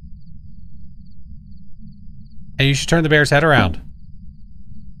 Hey, you should turn the bear's head around.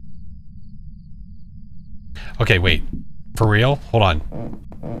 Okay, wait. For real? Hold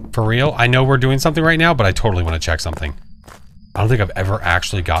on. For real? I know we're doing something right now, but I totally want to check something. I don't think I've ever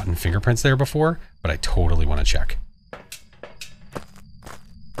actually gotten fingerprints there before, but I totally want to check.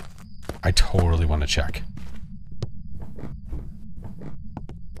 I totally want to check.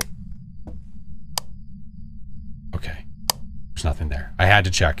 Okay. There's nothing there. I had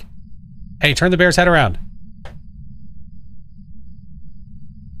to check. Hey, turn the bear's head around.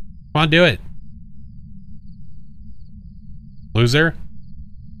 Come on, do it. Loser.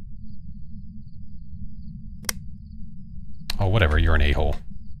 Oh, whatever. You're an a-hole.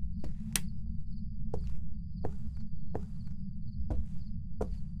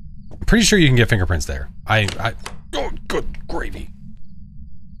 I'm pretty sure you can get fingerprints there. Oh, good gravy.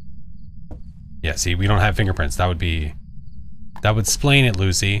 Yeah, see, we don't have fingerprints. That would explain it,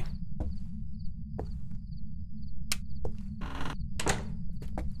 Lucy.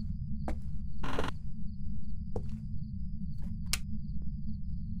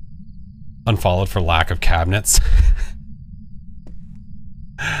 Unfollowed for lack of cabinets.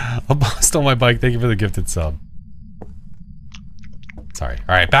 A boss stole my bike. Thank you for the gifted sub. Sorry.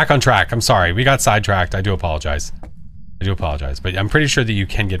 All right, back on track. I'm sorry. We got sidetracked. I do apologize. I do apologize. But I'm pretty sure that you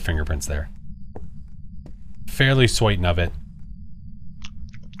can get fingerprints there. Fairly certain of it.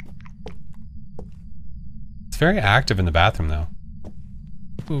 It's very active in the bathroom, though.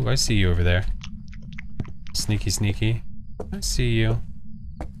 Ooh, I see you over there. Sneaky, sneaky. I see you.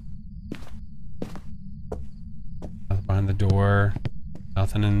 Nothing behind the door.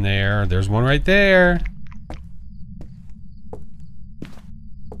 Nothing in there. There's one right there.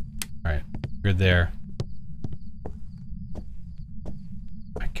 Alright, good there.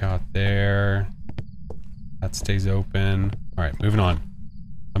 I got there. That stays open. Alright, moving on.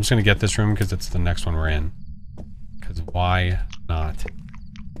 I'm just gonna get this room because it's the next one we're in. Because why not?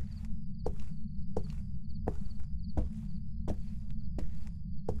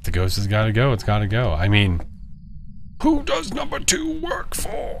 The ghost has gotta go. It's gotta go. I mean, Who does number 2 work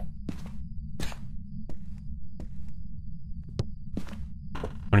for? How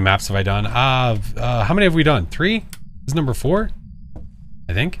many maps have I done? How many have we done? 3? This is number 4?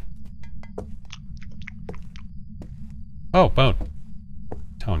 I think. Oh, bone.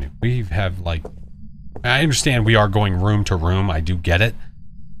 I'm telling you, we have like... I understand we are going room to room. I do get it.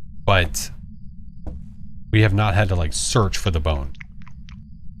 But we have not had to like search for the bone.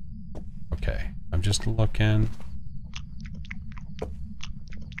 Okay, I'm just looking.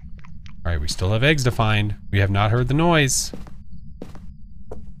 Alright, we still have eggs to find. We have not heard the noise.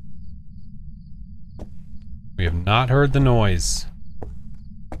 We have not heard the noise.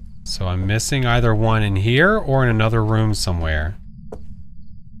 So I'm missing either one in here or in another room somewhere.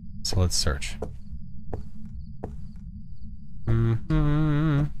 So let's search.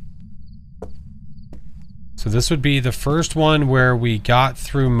 So this would be the first one where we got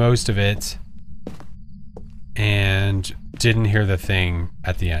through most of it and didn't hear the thing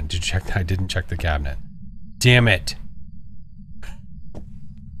at the end. Did you check? I didn't check the cabinet. Damn it.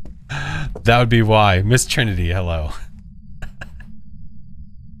 That would be why. Miss Trinity, hello.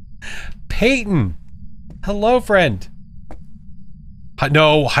 Peyton! Hello, friend.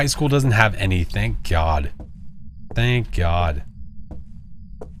 No, high school doesn't have any. Thank God. Thank God.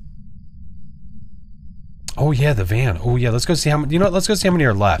 Oh yeah, the van. Oh yeah, let's go see how many. You know what? Let's go see how many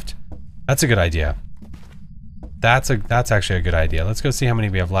are left. That's a good idea. That's actually a good idea. Let's go see how many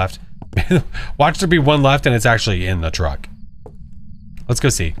we have left. Watch there be one left and it's actually in the truck. Let's go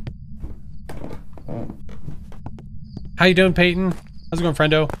see. How you doing, Peyton? How's it going,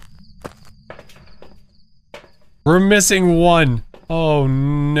 friendo? We're missing one. Oh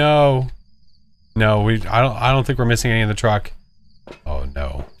no. No, I don't think we're missing any in the truck. Oh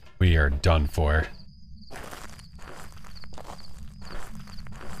no. We are done for.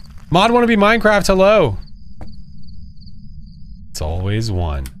 Mod wanna be Minecraft, hello. It's always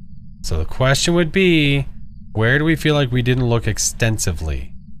one. So the question would be, where do we feel like we didn't look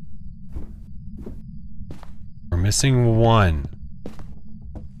extensively? We're missing one.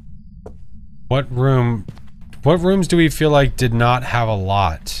 What rooms do we feel like did not have a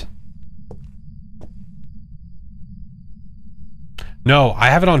lot? No, I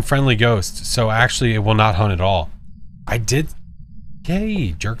have it on Friendly Ghost, so actually it will not hunt at all. I did...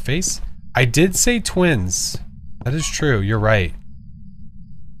 Yay, jerk face. I did say twins. That is true, you're right.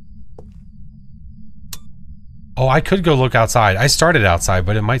 Oh, I could go look outside. I started outside,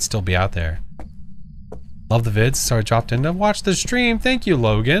 but it might still be out there. Love the vids, so I dropped in to watch the stream. Thank you,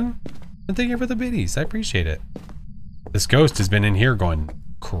 Logan. And thank you for the biddies. I appreciate it. This ghost has been in here going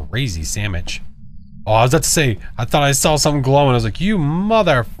crazy sandwich. Oh, I was about to say, I thought I saw something glowing. I was like, you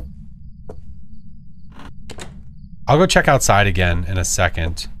mother... I'll go check outside again in a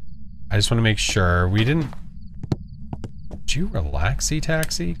second. I just want to make sure we didn't... Did you relaxy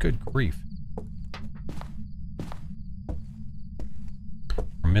taxi? Good grief.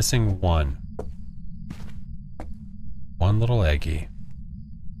 We're missing one. One little eggy.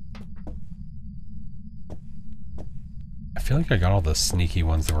 I feel like I got all the sneaky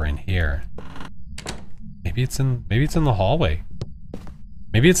ones that were in here. Maybe it's in the hallway.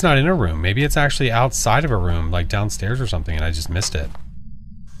 Maybe it's not in a room. Maybe it's actually outside of a room, like downstairs or something, and I just missed it.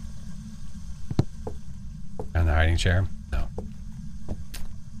 And the hiding chair? No.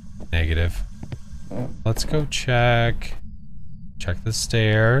 Negative. Let's go check. Check the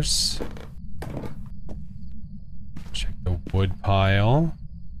stairs. Check the wood pile.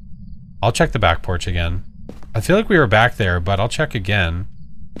 I'll check the back porch again. I feel like we were back there, but I'll check again.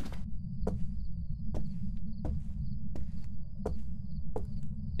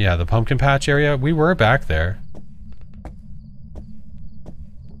 Yeah, the pumpkin patch area, we were back there.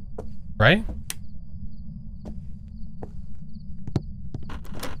 Right?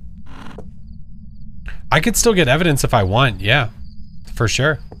 I could still get evidence if I want, yeah. For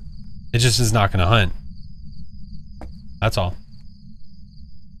sure. It just is not gonna hunt. That's all.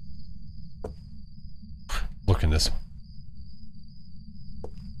 Look in this.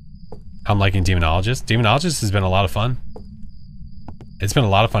 I'm liking Demonologist. Demonologist has been a lot of fun. It's been a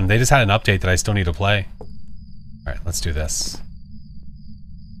lot of fun. They just had an update that I still need to play. Alright, let's do this.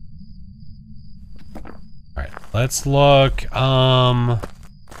 Alright, let's look.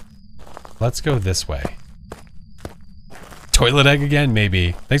 Let's go this way. Toilet egg again?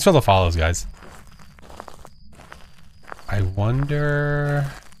 Maybe. Thanks for the follows, guys. I wonder...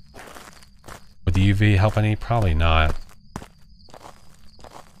 Would the UV help any? Probably not.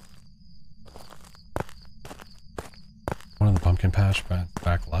 One of the pumpkin patch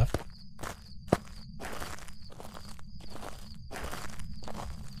back left.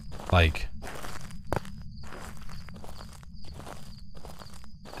 Like...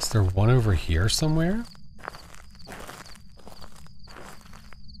 there one over here somewhere?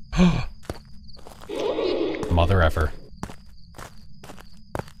 Mother effer.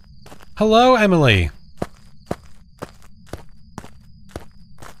 Hello, Emily.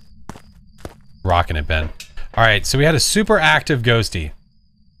 Rocking it, Ben. All right, so we had a super active ghosty.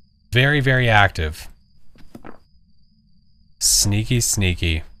 Very, very active. Sneaky,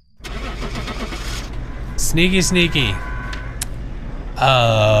 sneaky. Sneaky, sneaky.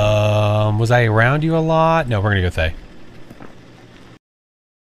 Was I around you a lot? No, we're gonna go Thay.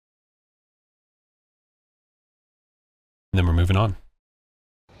 And then we're moving on.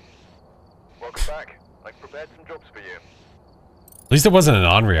 Welcome back. I've prepared some jobs for you. At least it wasn't an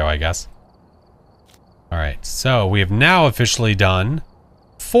Onryo, I guess. Alright, so we have now officially done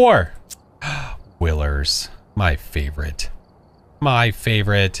 4. Willers. My favorite. My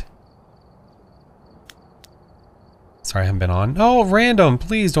favorite. Sorry I haven't been on. Oh, random.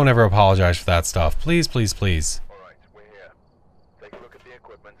 Please don't ever apologize for that stuff. Please, please, please. Alright, we're here. Take a look at the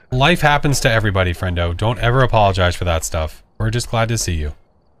equipment. Life happens to everybody, friendo. Don't ever apologize for that stuff. We're just glad to see you.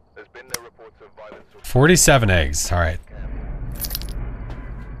 There's been no reports of violence or 47 eggs. Alright.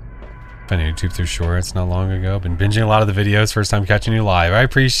 I knew YouTube through shorts not long ago. Been binging a lot of the videos. First time catching you live. I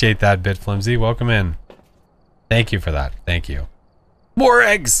appreciate that, Bit Flimsy. Welcome in. Thank you for that. Thank you. More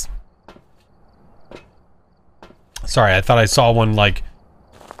eggs! Sorry, I thought I saw one like...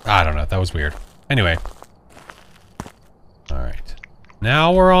 I don't know. That was weird. Anyway. Alright.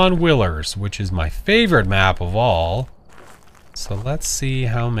 Now we're on Willers, which is my favorite map of all. So let's see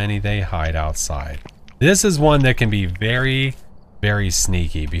how many they hide outside. This is one that can be very... very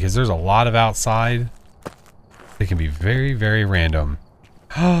sneaky because there's a lot of outside. They can be very, very random.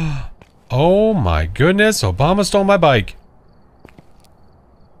 Oh my goodness, Obama stole my bike.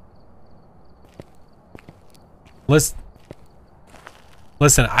 Listen,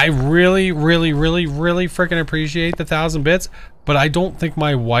 I really, really, really, really freaking appreciate the 1,000 bits, but I don't think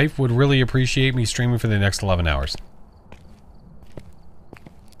my wife would really appreciate me streaming for the next 11 hours.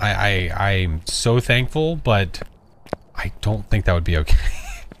 I'm so thankful, but I don't think that would be okay.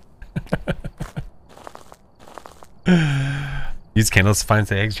 Use candles to find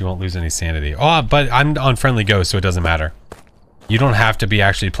the eggs, you won't lose any sanity. Oh, but I'm on Friendly Ghost, so it doesn't matter. You don't have to be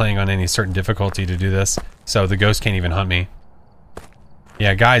actually playing on any certain difficulty to do this, so the ghost can't even hunt me.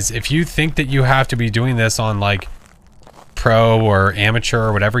 Yeah, guys, if you think that you have to be doing this on, like, pro or amateur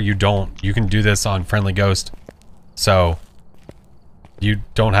or whatever, you don't. You can do this on Friendly Ghost. So, you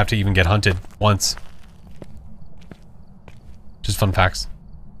don't have to even get hunted once. Just fun facts.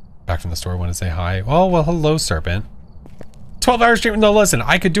 Back from the store, want to say hi. Oh, well, hello, Serpent. 12-hour stream? No, listen,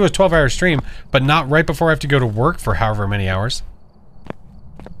 I could do a 12-hour stream, but not right before I have to go to work for however many hours.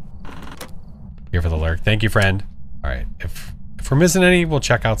 Here for the lurk. Thank you, friend. Alright, if we're missing any, we'll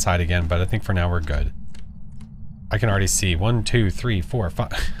check outside again, but I think for now we're good. I can already see 1, 2, 3, 4,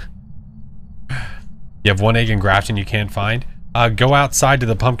 5. You have 1 egg in Grafton you can't find? Go outside to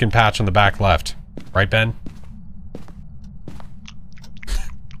the pumpkin patch on the back left. Right, Ben?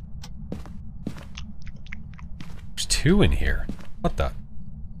 There's 2 in here. What the?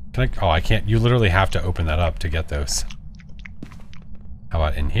 Can I? Oh, I can't. You literally have to open that up to get those. How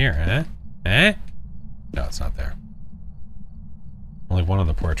about in here, eh? Eh? No, it's not there. Only 1 on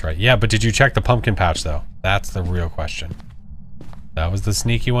the porch, right? Yeah, but did you check the pumpkin patch, though? That's the real question. That was the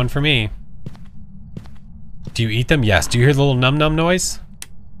sneaky one for me. Do you eat them? Yes. Do you hear the little num-num noise?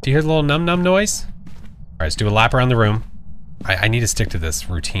 Do you hear the little num-num noise? Alright, let's do a lap around the room. I need to stick to this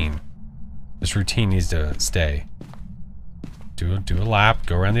routine. This routine needs to stay. Do a lap,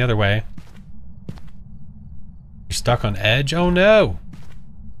 go around the other way. You're stuck on edge? Oh no!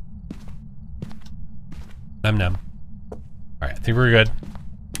 Num num. Alright, I think we're good.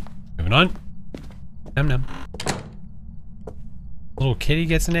 Moving on. Num num. Little kitty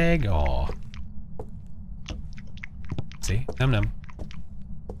gets an egg? Aw. See? Num num.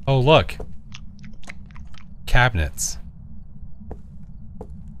 Oh look. Cabinets.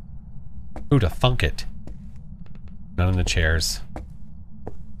 Who'da thunk it? None in the chairs.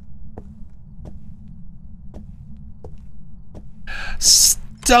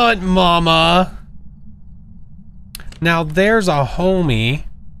 Stunt mama! Now there's a homie.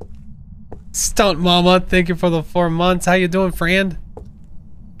 Stunt mama, thank you for the 4 months. How you doing, friend?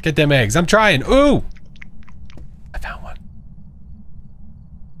 Get them eggs. I'm trying. Ooh! I found one.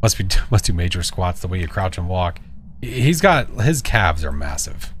 Must do major squats the way you crouch and walk. He's got, his calves are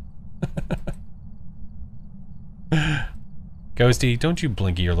massive. Ghosty, don't you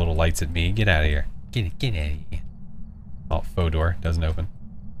blinky your little lights at me. Get out of here. Get out of here. Oh, faux door. Doesn't open.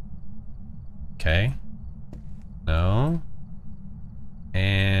 Okay. No.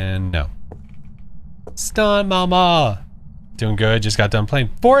 And no. Stunt mama. Doing good. Just got done playing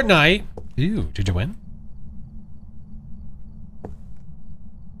Fortnite. Ooh, did you win?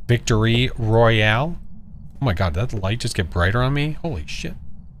 Victory Royale. Oh my god, did that light just get brighter on me? Holy shit.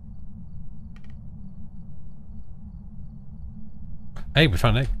 Hey, we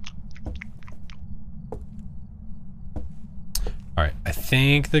found an egg. Alright, I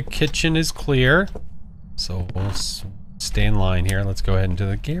think the kitchen is clear. So we'll stay in line here. Let's go ahead into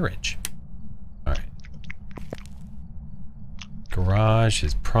the garage. Alright. Garage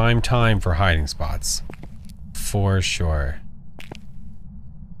is prime time for hiding spots. For sure.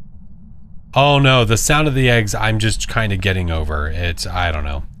 Oh no, the sound of the eggs, I'm just kind of getting over. It's, I don't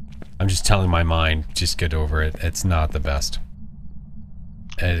know. I'm just telling my mind, just get over it. It's not the best.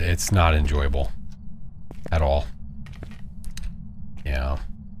 It's not enjoyable. At all. Yeah.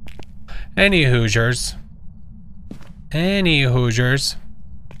 Any Hoosiers. Any Hoosiers.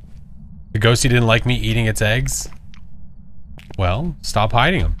 The ghosty didn't like me eating its eggs? Well, stop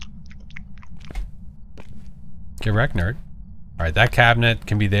hiding them. Get wrecked, nerd. Alright, that cabinet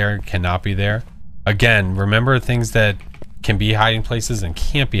can be there, cannot be there. Again, remember things that can be hiding places and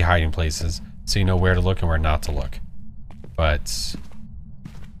can't be hiding places, so you know where to look and where not to look. But...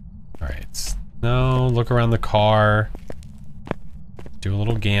 Alright. No, look around the car. Do a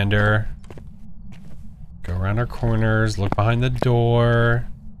little gander. Go around our corners, look behind the door.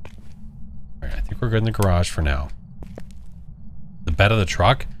 Alright, I think we're good in the garage for now. The bed of the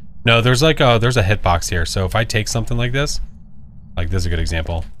truck? No, there's like a, there's a hitbox here, so if I take something like this is a good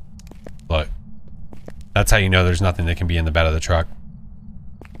example. Look. That's how you know there's nothing that can be in the bed of the truck.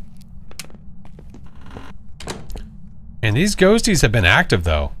 And these ghosties have been active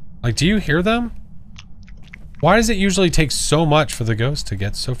though. Like, do you hear them? Why does it usually take so much for the ghost to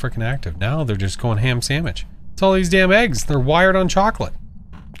get so freaking active? Now they're just going ham sandwich. It's all these damn eggs. They're wired on chocolate.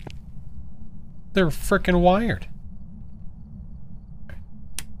 They're freaking wired.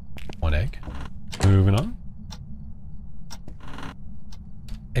 One egg. Moving on.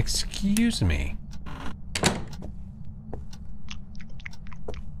 Excuse me.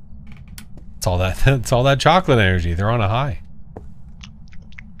 It's all that. It's all that chocolate energy. They're on a high.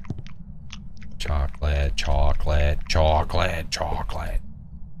 Chocolate, chocolate, chocolate, chocolate.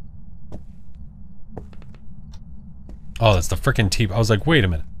 Oh, that's the freaking teep. I was like, wait a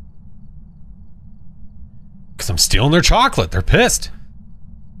minute. Because I'm stealing their chocolate. They're pissed.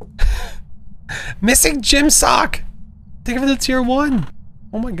 Missing gym sock. Thank you for the tier 1.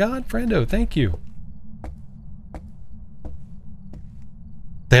 Oh my god, friendo, thank you.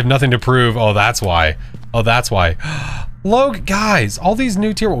 They have nothing to prove. Oh, that's why. Oh, that's why. Logan, guys, all these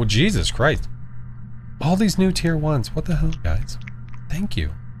new tier... Oh, Jesus Christ. All these new tier 1s. What the hell, guys? Thank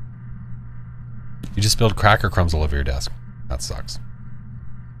you. You just spilled cracker crumbs all over your desk. That sucks.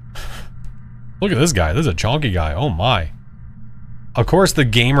 Look at this guy. This is a chonky guy. Oh my. Of course the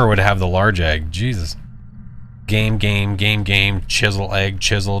gamer would have the large egg. Jesus. Game, game, game, game. Chisel, egg,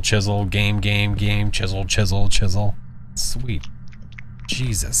 chisel, chisel. Game, game, game. Chisel, chisel, chisel. Sweet.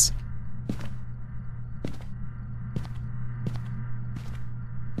 Jesus.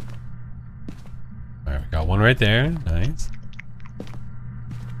 Alright, we got one right there. Nice.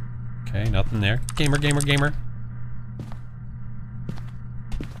 Okay, nothing there. Gamer, gamer, gamer.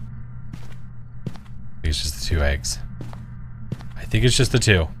 It's just the 2 eggs. I think it's just the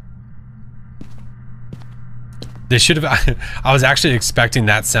 2. They should have... I was actually expecting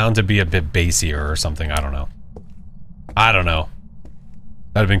that sound to be a bit bassier or something. I don't know. I don't know.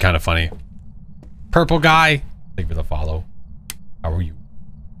 That'd have been kind of funny. Purple guy. Thank you for the follow. How are you?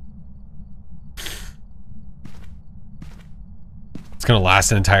 It's gonna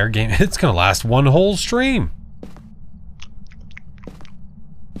last an entire game. It's gonna last one whole stream.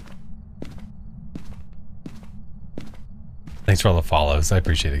 Thanks for all the follows. I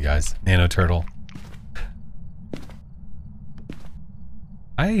appreciate it, guys. Nano Turtle.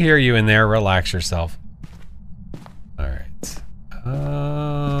 I hear you in there. Relax yourself. All right.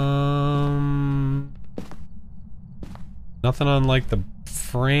 Nothing on like the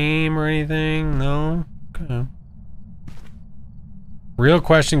frame or anything. No. Okay. Real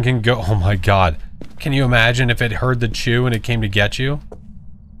question can go. Oh my god. Can you imagine if it heard the chew and it came to get you?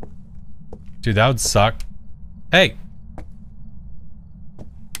 Dude, that would suck. Hey.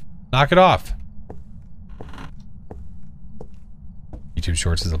 Knock it off. YouTube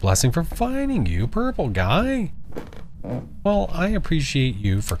Shorts is a blessing for finding you, purple guy. Well, I appreciate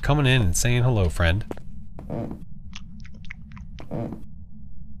you for coming in and saying hello, friend.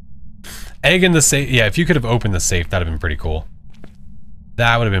 Egg in the safe. Yeah, if you could have opened the safe, that'd have been pretty cool.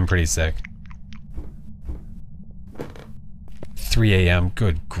 That would have been pretty sick. 3 a.m.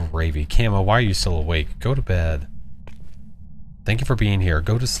 Good gravy. Camo, why are you still awake? Go to bed. Thank you for being here.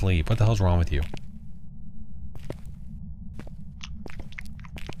 Go to sleep. What the hell's wrong with you?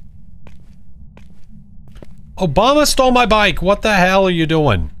 Obama stole my bike. What the hell are you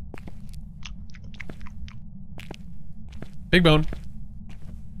doing? Big bone.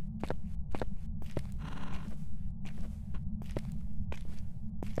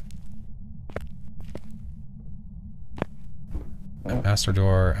 Master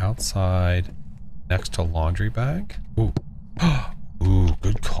door outside next to laundry bag. Ooh. Ooh,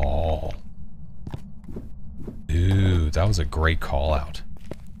 good call. Ooh, that was a great call out.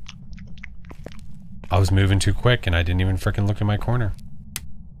 I was moving too quick and I didn't even frickin' look in my corner.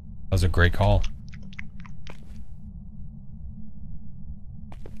 That was a great call.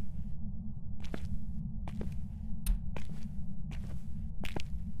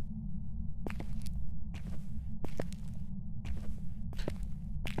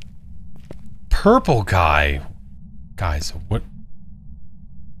 Purple guy. Guys, what?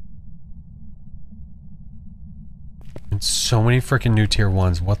 And so many freaking new tier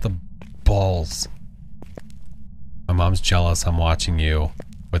 1s. What the balls? My mom's jealous I'm watching you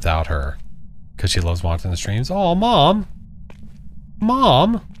without her. Because she loves watching the streams. Oh, Mom.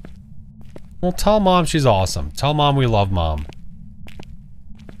 Mom. Well, tell Mom she's awesome. Tell Mom we love Mom.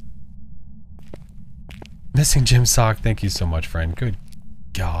 Missing gym sock. Thank you so much, friend. Good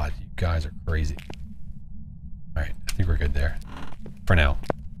God. Guys are crazy. Alright, I think we're good there. For now.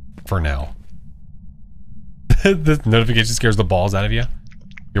 For now. The notification scares the balls out of you.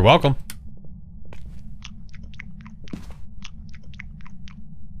 You're welcome.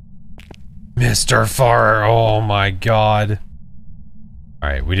 Mr. Farr, oh my god.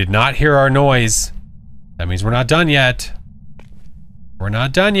 Alright, we did not hear our noise. That means we're not done yet. We're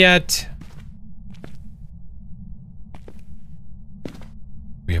not done yet.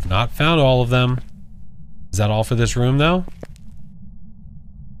 We have not found all of them. Is that all for this room, though?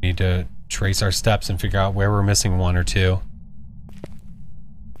 We need to trace our steps and figure out where we're missing 1 or 2.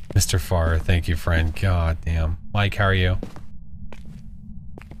 Mr. Farr, thank you, friend. God damn. Mike, how are you?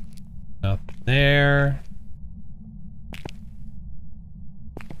 Nothing there.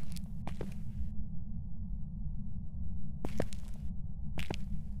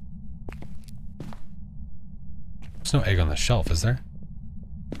 There's no egg on the shelf, is there?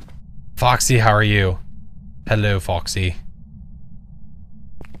 Foxy, how are you? Hello, Foxy.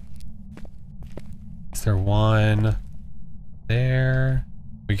 Is there one there?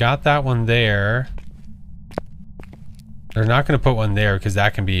 We got that one there. They're not going to put one there because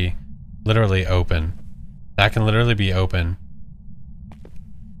that can be literally open. That can literally be open.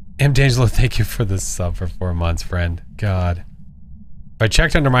 M. D'Angelo, thank you for the sub for 4 months, friend. God. If I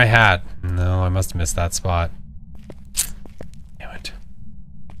checked under my hat. No, I must have missed that spot. Damn it.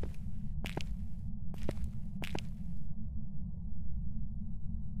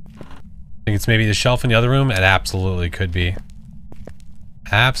 Think it's maybe the shelf in the other room? It absolutely could be.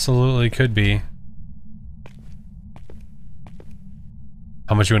 Absolutely could be.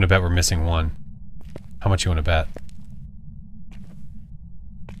 How much you want to bet we're missing 1? How much you want to bet?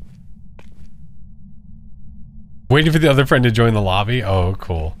 Waiting for the other friend to join the lobby? Oh,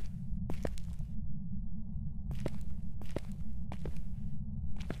 cool.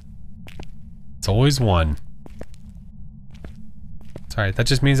 It's always 1. It's alright, that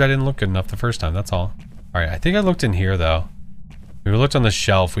just means I didn't look good enough the first time, that's all. Alright, I think I looked in here, though. We looked on the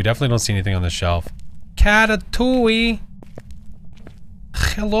shelf. We definitely don't see anything on the shelf. Catatouille!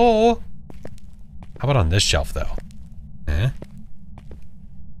 Hello! How about on this shelf, though? Eh?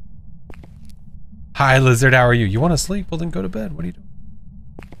 Hi, Lizard, how are you? You want to sleep? Well, then go to bed. What are you doing?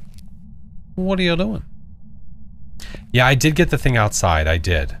 What are you doing? Yeah, I did get the thing outside. I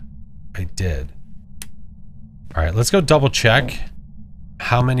did. I did. Alright, let's go double check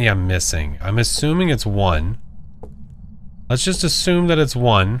how many I'm missing. I'm assuming it's 1. Let's just assume that it's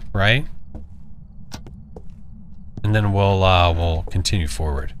 1, right? And then we'll continue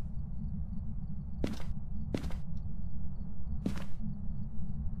forward.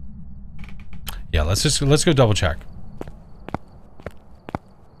 Yeah, let's go double check.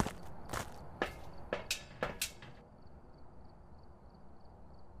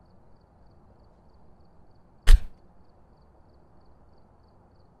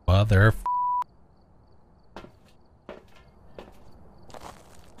 Mother.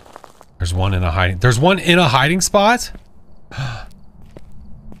 There's one in a hiding. There's one in a hiding spot?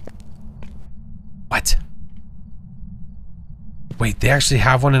 What? Wait, they actually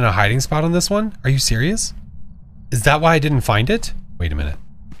have one in a hiding spot on this one? Are you serious? Is that why I didn't find it? Wait a minute.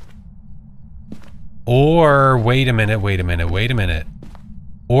 Or, wait a minute.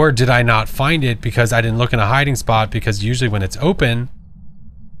 Or did I not find it because I didn't look in a hiding spot? Because usually when it's open,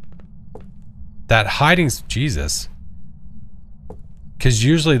 that hiding... Jesus. Because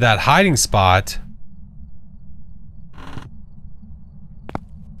usually that hiding spot...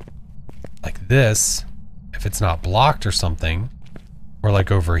 like this, if it's not blocked or something, or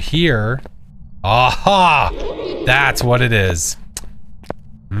like over here... Aha! That's what it is.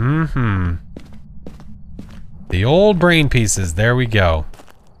 Mm-hmm. The old brain pieces. There we go.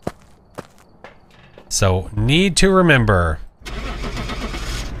 So, need to remember.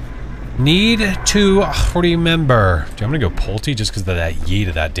 Need to remember. Dude, I'm gonna go Pulte just because of that yeet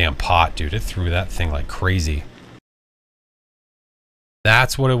of that damn pot, dude. It threw that thing like crazy.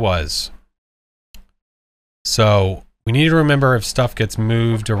 That's what it was. So, we need to remember if stuff gets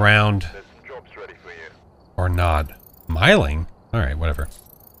moved around or not. Miling? Alright, whatever.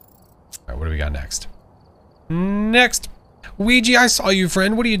 Alright, what do we got next? Next! Ouija, I saw you,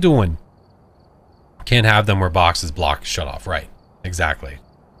 friend. What are you doing? Can't have them where boxes block shut off. Right. Exactly.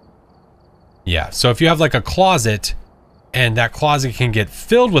 Yeah, so if you have like a closet and that closet can get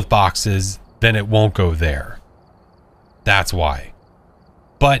filled with boxes, then it won't go there. That's why.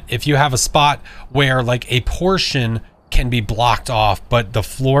 But if you have a spot where like a portion can be blocked off, but the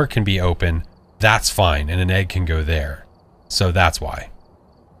floor can be open, that's fine, and an egg can go there. So that's why.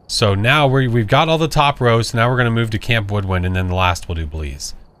 So now we've got all the top rows, so now we're going to move to Camp Woodwind, and then the last we'll do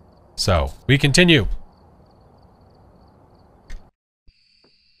Blease. So, we continue.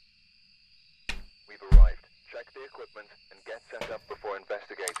 We've arrived. Check the equipment and get set up before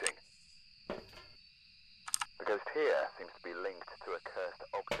investigating. The ghost here seems to be linked to a cursed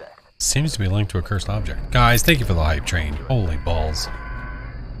object. Seems to be linked to a cursed object. Guys, thank you for the hype train. Holy balls.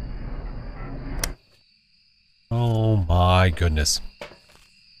 Oh my goodness.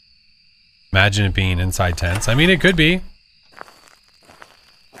 Imagine it being inside tents. I mean, it could be.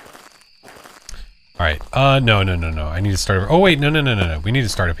 Alright. No. I need to start over. Oh, wait. No. We need to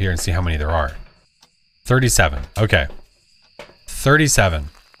start up here and see how many there are. 37. Okay. 37.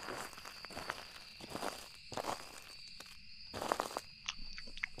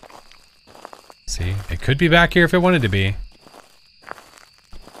 See? It could be back here if it wanted to be.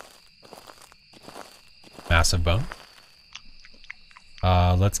 Massive bone.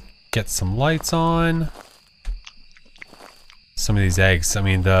 Let's get some lights on. Some of these eggs, I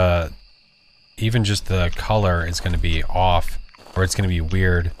mean, even just the color is going to be off, or it's going to be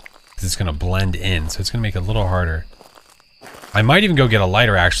weird because it's going to blend in, so it's going to make it a little harder. I might even go get a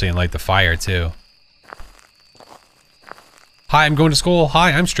lighter actually and light the fire too. Hi, I'm going to school.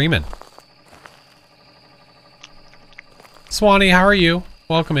 Hi, I'm streaming. Swanee, how are you?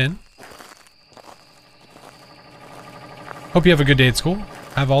 Welcome in. Hope you have a good day at school.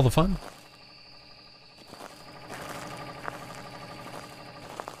 Have all the fun.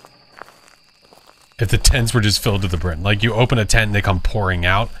 If the tents were just filled to the brim. Like you open a tent and they come pouring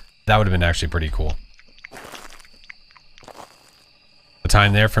out. That would have been actually pretty cool. The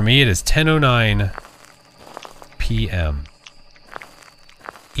time there for me, it is 10:09 p.m.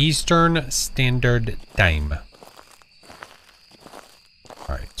 Eastern Standard Time.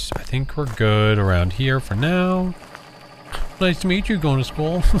 Alright, I think we're good around here for now. Nice to meet you, going to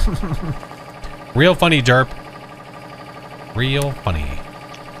school. Real funny, derp. Real funny.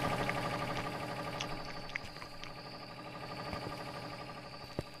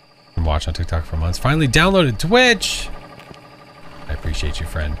 Been watching on TikTok for months. Finally downloaded Twitch. I appreciate you,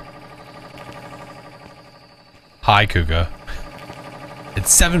 friend. Hi, Kuga.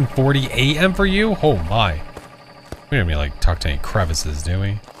 It's 7:40 a.m. for you? Oh my. We don't even like talk to any crevices, do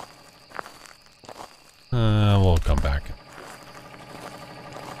we? We'll come back.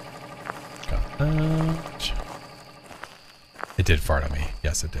 Got that. It did fart on me.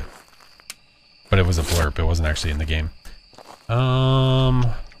 Yes, it did. But it was a blurb. It wasn't actually in the game.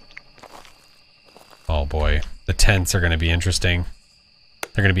 Oh boy. The tents are going to be interesting.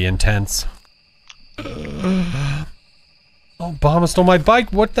 They're going to be intense. Obama stole my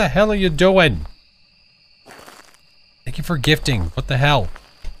bike. What the hell are you doing? Thank you for gifting. What the hell?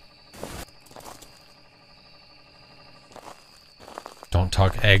 Don't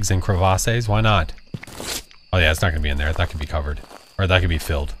talk eggs and crevasses. Why not? Oh yeah, it's not going to be in there. That could be covered. Or that could be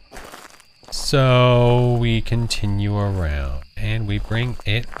filled. So we continue around. And we bring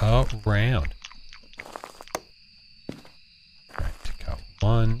it around. Alright, got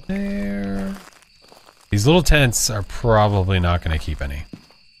one there. These little tents are probably not going to keep any.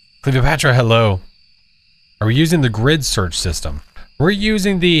 Cleopatra, hello. Are we using the grid search system? We're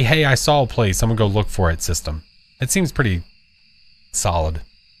using the, hey, I saw a place, someone go look for it system. It seems pretty solid.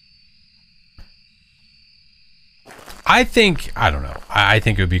 I think, I don't know. I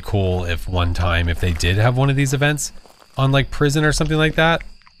think it would be cool if one time, if they did have one of these events on like prison or something like that,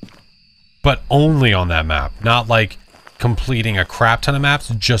 but only on that map, not like completing a crap ton of maps,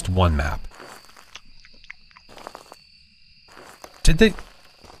 just one map. Did they?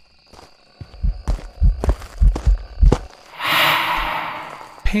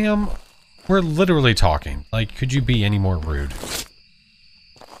 Pam, we're literally talking. Like, could you be any more rude?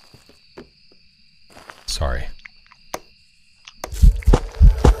 Sorry.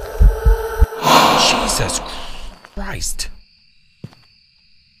 Jesus Christ.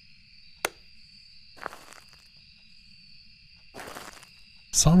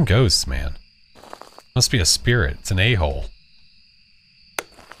 Some ghosts, man. Must be a spirit. It's an a-hole.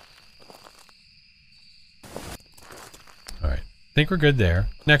 Alright. I think we're good there.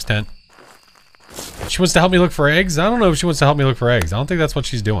 Next tent. She wants to help me look for eggs? I don't know if she wants to help me look for eggs. I don't think that's what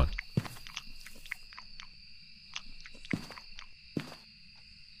she's doing.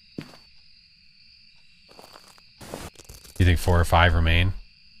 You think 4 or 5 remain?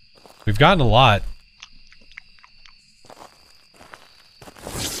 We've gotten a lot.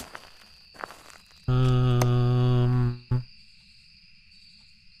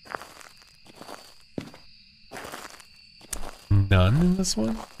 None in this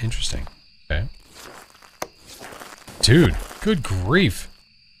one? Interesting. Okay. Dude, good grief.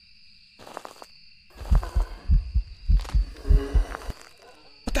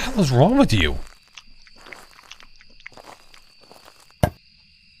 What the hell is wrong with you?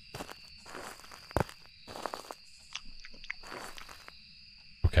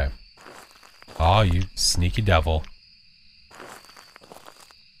 Okay. Oh, you sneaky devil.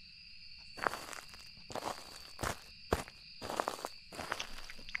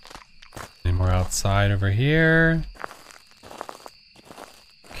 Any more outside over here?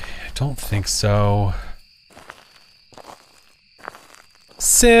 Okay, I don't think so.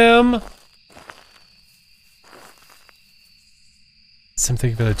 Sim! Sim,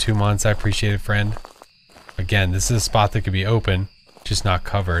 thank you for the 2 months. I appreciate it, friend. Again, this is a spot that could be open, just not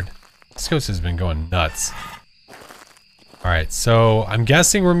covered. This ghost has been going nuts. Alright, so I'm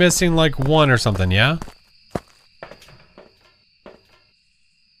guessing we're missing like 1 or something, yeah?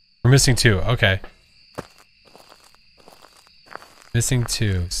 We're missing 2, okay. Missing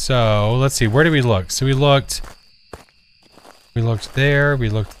 2. So, let's see, where did we look? So we looked there, we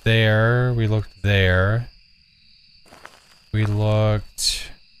looked there, we looked there. We looked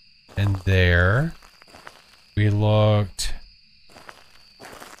and there. We looked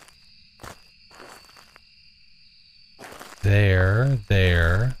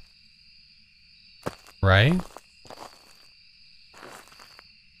there, right?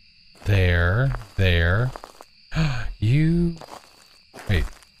 There. You... Wait.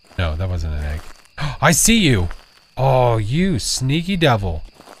 No, that wasn't an egg. I see you! Oh, you sneaky devil.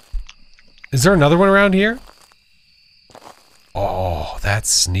 Is there another one around here? Oh, that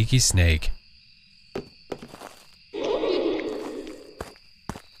sneaky snake.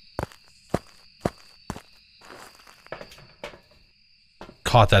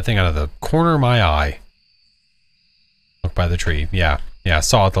 Caught that thing out of the corner of my eye. Look by the tree. Yeah, I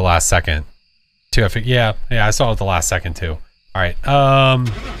saw it the last second. Too. Yeah, I saw it the last second too. All right.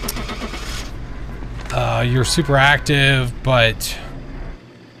 You're super active, but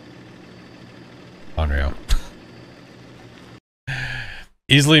unreal.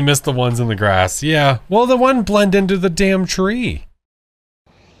 Easily missed the ones in the grass. Yeah. Well, the one blend into the damn tree.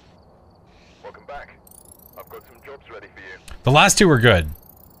 Welcome back. I've got some jobs ready for you. The last 2 were good.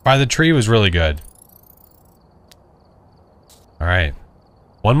 By the tree was really good. All right.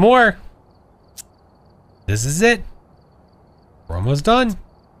 1 more. This is it. We're almost done.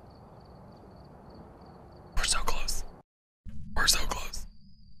 We're so close. We're so close.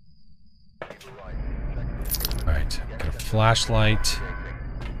 All right. Got a flashlight.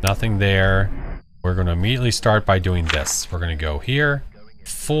 Nothing there. We're going to immediately start by doing this. We're going to go here,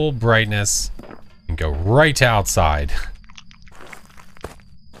 full brightness, and go right to outside.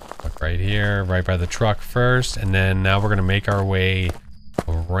 Look right here, right by the truck first, and then now we're going to make our way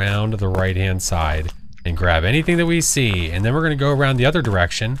around to the right-hand side and grab anything that we see, and then we're going to go around the other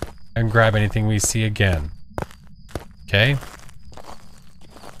direction and grab anything we see again. Okay?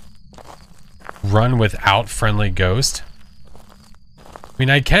 Run without friendly ghost. I mean,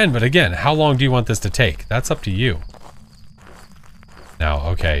 I can, but again, how long do you want this to take? That's up to you. Now,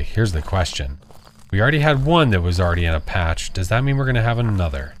 okay, here's the question. We already had 1 that was already in a patch. Does that mean we're going to have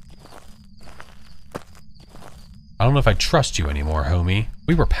another? I don't know if I trust you anymore, homie.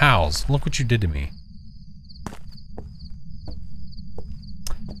 We were pals. Look what you did to me.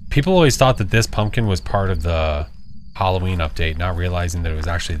 People always thought that this pumpkin was part of the Halloween update, not realizing that it was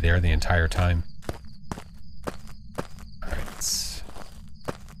actually there the entire time. Alright.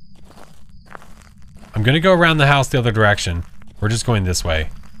 I'm gonna go around the house the other direction. We're just going this way.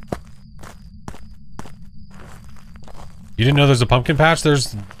 You didn't know there's a pumpkin patch?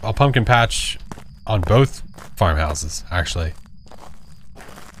 There's a pumpkin patch on both farmhouses, actually.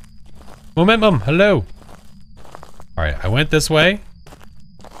 Momentum, hello. Alright, I went this way.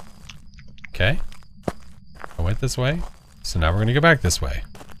 Okay. I went this way. So now we're gonna go back this way.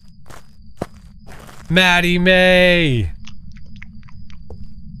 Maddie May!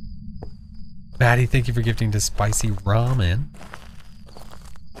 Maddie, thank you for gifting to Spicy Ramen.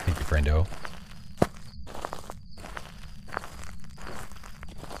 Thank you, friendo.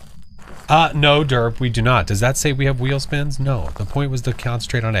 No, Derp, we do not. Does that say we have wheel spins? No, the point was to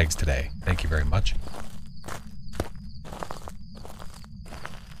concentrate on eggs today. Thank you very much.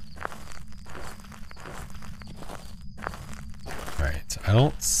 Alright, I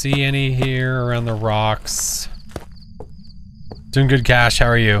don't see any here around the rocks. Doing good, Cash. How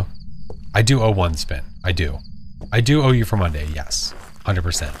are you? I do owe one spin. I do. I do owe you for Monday, yes.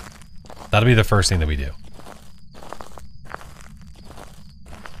 100%. That'll be the first thing that we do.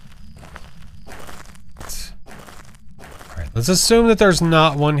 Let's assume that there's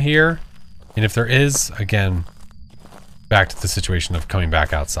not one here. And if there is, again, back to the situation of coming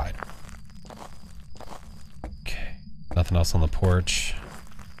back outside. Okay. Nothing else on the porch.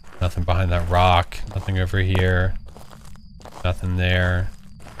 Nothing behind that rock. Nothing over here. Nothing there.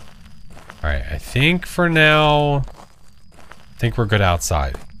 Alright, I think for now, I think we're good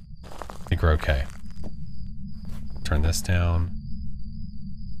outside. I think we're okay. Turn this down.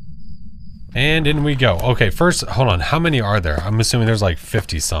 And in we go. Okay, first, hold on. How many are there? I'm assuming there's like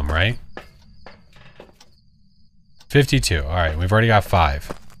 50 some, right? 52. All right, we've already got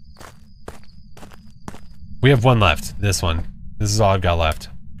 5. We have one left. This one. This is all I've got left.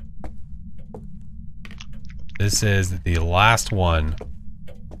 This is the last one.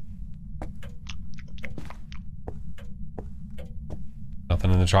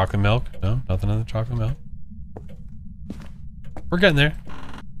 Nothing in the chocolate milk? No, nothing in the chocolate milk. We're getting there.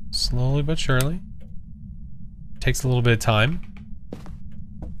 Slowly but surely. Takes a little bit of time.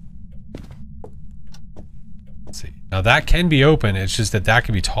 Let's see. Now that can be open, it's just that that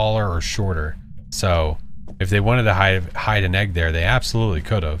could be taller or shorter. So, if they wanted to hide an egg there, they absolutely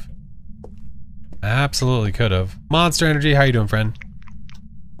could have. Absolutely could have. Monster Energy, how you doing, friend?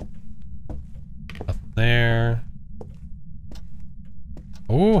 Nothing there.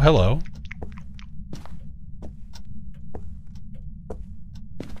 Oh, hello.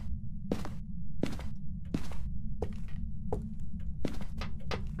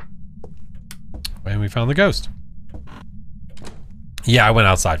 And we found the ghost. Yeah, I went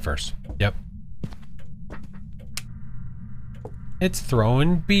outside first. Yep. It's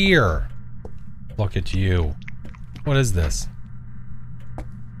throwing beer. Look at you. What is this?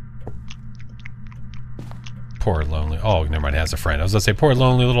 Poor lonely. Oh, never mind. It has a friend. I was gonna say, poor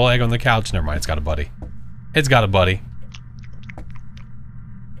lonely little egg on the couch. Never mind. It's got a buddy. It's got a buddy.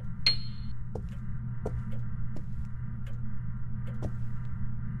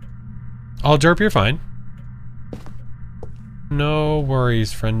 Oh, Derp, you're fine. No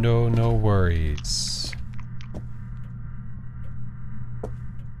worries, friendo. No worries.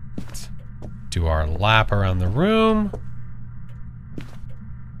 Do our lap around the room.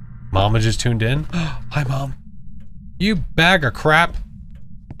 Mama just tuned in. Hi, Mom. You bag of crap.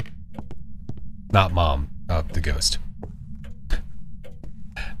 Not Mom. The ghost.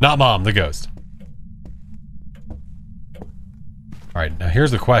 Not Mom, the ghost. Alright, now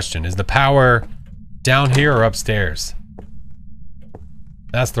here's the question. Is the power down here or upstairs?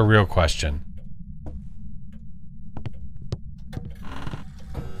 That's the real question.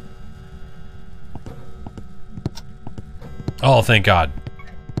 Oh, thank God.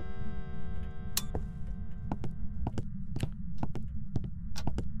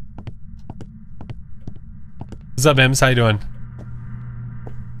 What's up, Mims? How you doing?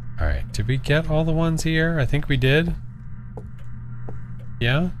 Alright, did we get all the ones here? I think we did.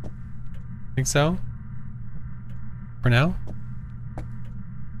 Yeah? Think so? For now?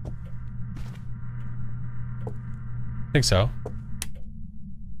 Think so.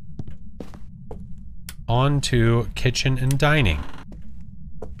 On to kitchen and dining.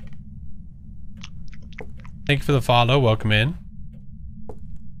 Thank you for the follow. Welcome in.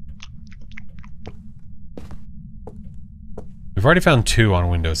 We've already found 2 on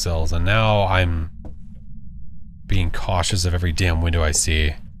windowsills, and now I'm being cautious of every damn window I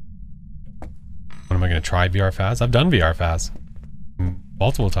see. What am I going to try VR Phas? I've done VR Phas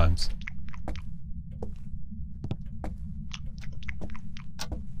multiple times.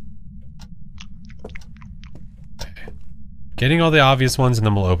 Getting all the obvious ones, and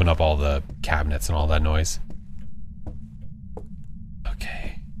then we'll open up all the cabinets and all that noise.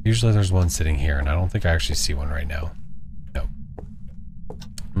 Okay. Usually there's one sitting here, and I don't think I actually see one right now. Nope.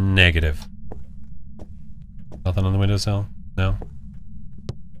 Negative. Nothing on the windowsill? No?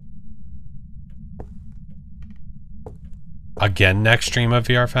 Again, next stream of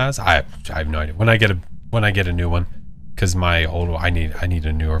VR Faz? I have no idea. When I get a new one, because my old one, I need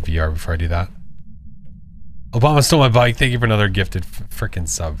a newer VR before I do that. Obama stole my bike. Thank you for another gifted frickin'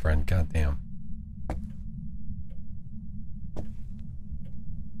 sub, friend. God damn.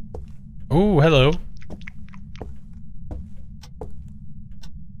 Oh, hello.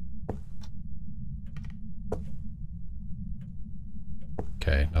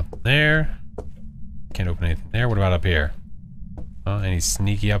 Okay, nothing there. Can't open anything there. What about up here? Any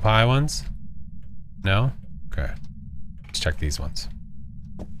sneaky up high ones? No? Okay. Let's check these ones.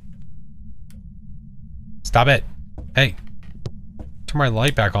 Stop it! Hey! Turn my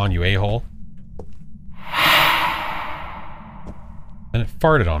light back on, you a-hole. And it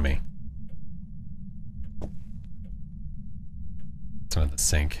farted on me. It's under the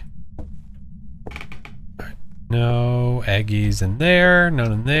sink. Alright. No eggies in there.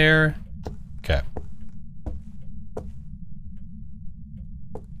 None in there. Okay.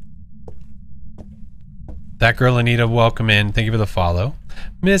 That girl Anita, welcome in. Thank you for the follow.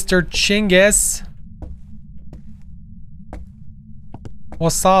 Mr. Chinggis.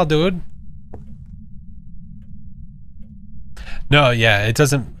 What's up, dude? No, yeah, it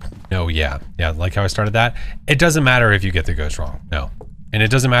doesn't... No, yeah. Yeah, like how I started that. It doesn't matter if you get the ghost wrong. No. And it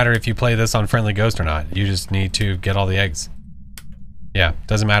doesn't matter if you play this on Friendly Ghost or not. You just need to get all the eggs. Yeah,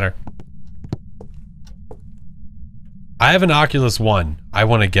 doesn't matter. I have an Oculus 1. I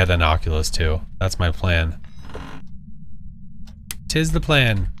want to get an Oculus 2. That's my plan. 'Tis the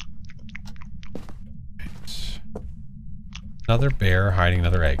plan. Another bear hiding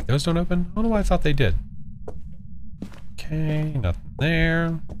another egg. Those don't open? I don't know why I thought they did. Okay, nothing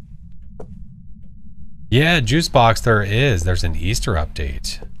there. Yeah, juice box there is. There's an Easter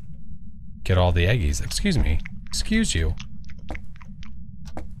update. Get all the eggies. Excuse me. Excuse you.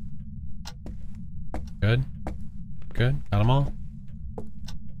 Good. Good. Got them all.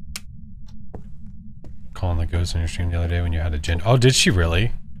 Calling the ghost on your stream the other day when you had a gin. Oh, did she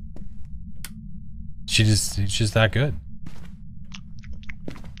really? She's just that good.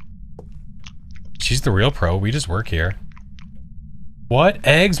 She's the real pro. We just work here. What?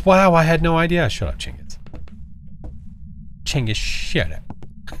 Eggs? Wow, I had no idea. Shut up, Chinggis. Chinggis, shut up.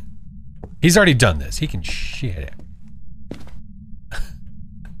 He's already done this. He can shut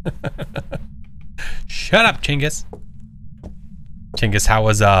up. Shut up, Chinggis. Chinggis, how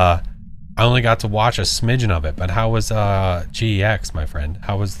was, I only got to watch a smidgen of it, but how was, GEX, my friend?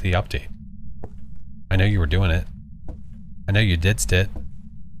 How was the update? I know you were doing it. I know you did it.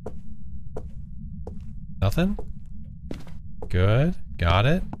 Nothing? Good. Got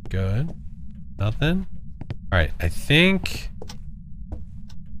it. Good. Nothing? Alright, I think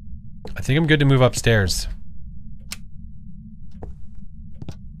I'm good to move upstairs.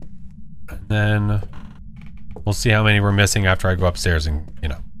 And then we'll see how many we're missing after I go upstairs and, you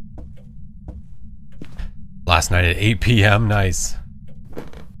know. Last night at 8 p.m. Nice.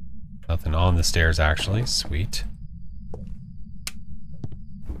 Nothing on the stairs, actually. Sweet.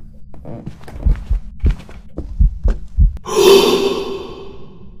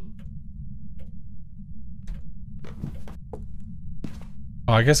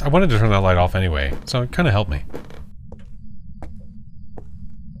 Oh, I guess I wanted to turn that light off anyway, so it kind of helped me.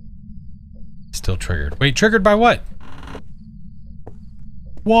 Still triggered. Wait, triggered by what?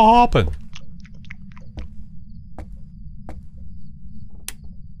 What happened?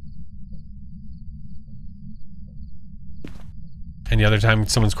 Any other time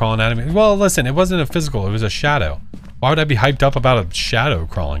someone's crawling at me? Well, listen, it wasn't a physical, it was a shadow. Why would I be hyped up about a shadow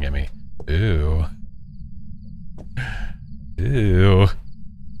crawling at me? Ew. Ew.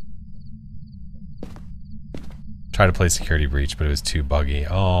 Tried to play Security Breach, but it was too buggy.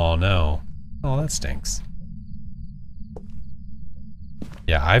 Oh, no. Oh, that stinks.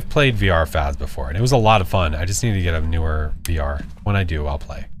 Yeah, I've played VR Faz before, and it was a lot of fun. I just need to get a newer VR. When I do, I'll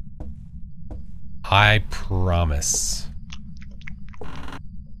play. I promise.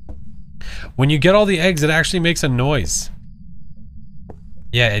 When you get all the eggs, it actually makes a noise.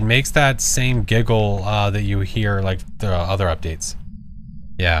 Yeah, it makes that same giggle that you hear like the other updates.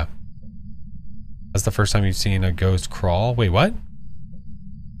 Yeah. That's the first time you've seen a ghost crawl. Wait, what?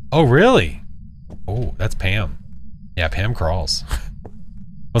 Oh, really? Oh, that's Pam. Yeah, Pam crawls.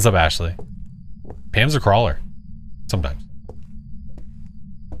 What's up, Ashley? Pam's a crawler. Sometimes.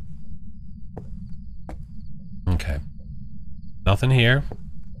 Okay. Nothing here.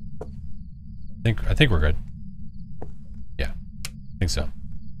 I think we're good. Yeah, I think so.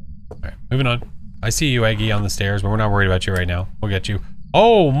 All right, moving on. I see you, Eggy, on the stairs, but we're not worried about you right now. We'll get you.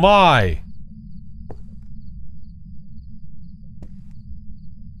 Oh my!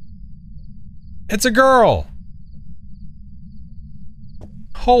 It's a girl!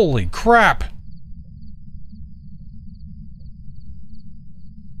 Holy crap!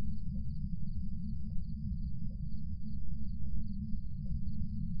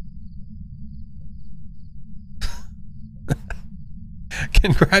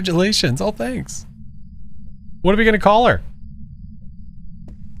 Congratulations. Oh, thanks. What are we going to call her?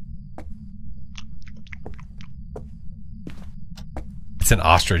 It's an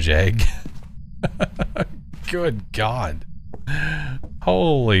ostrich egg. Good God.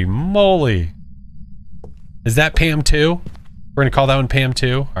 Holy moly. Is that Pam 2? We're going to call that one Pam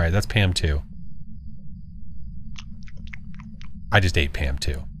 2? All right, that's Pam 2. I just ate Pam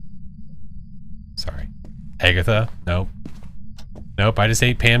 2. Sorry. Agatha? Nope. Nope, I just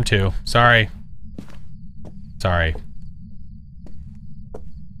ate Pam 2. Sorry. Sorry.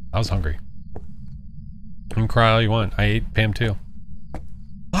 I was hungry. You can cry all you want. I ate Pam 2.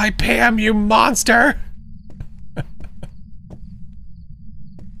 Hi, Pam, you monster!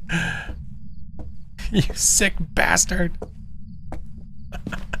 You sick bastard.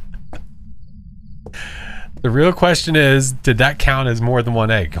 The real question is, did that count as more than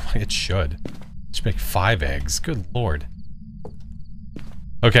one egg? It should. It should make 5 eggs. Good lord.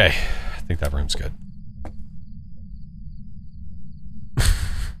 Okay, I think that room's good.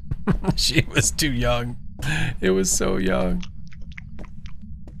 She was too young. It was so young.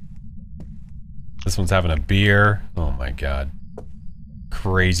 This one's having a beer. Oh my god.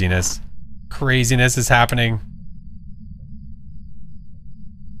 Craziness. Craziness is happening.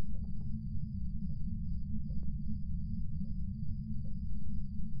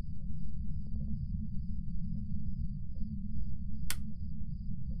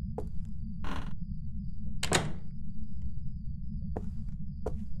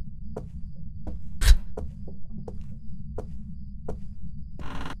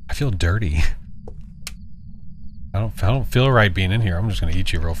 I feel dirty. I don't feel right being in here. I'm just gonna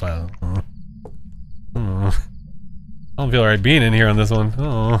eat you real fast. I don't feel right being in here on this one.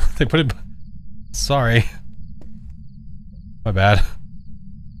 Oh, they put it. Sorry. My bad.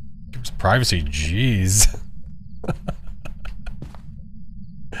 Give us privacy. Jeez.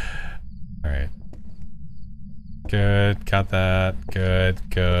 Alright. Good. Got that. Good.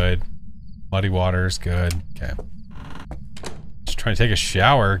 Good. Muddy waters. Good. Okay. Just trying to take a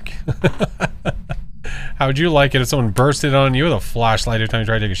shower. How would you like it if someone bursted on you with a flashlight every time you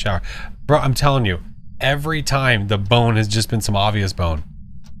try to take a shower? Bro, I'm telling you, every time the bone has just been some obvious bone.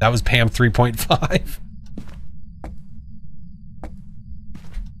 That was Pam 3.5.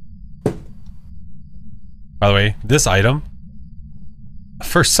 By the way, this item,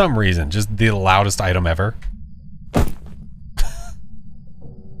 for some reason, just the loudest item ever.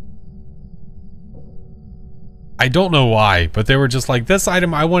 I don't know why, but they were just like, this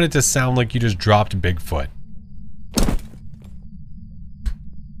item, I want it to sound like you just dropped Bigfoot.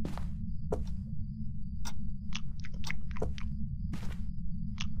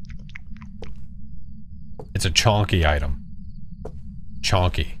 It's a chonky item.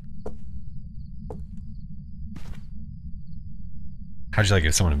 Chonky. How'd you like it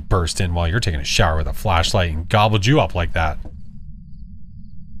if someone burst in while you're taking a shower with a flashlight and gobbled you up like that?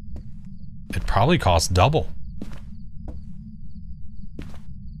 It probably costs double.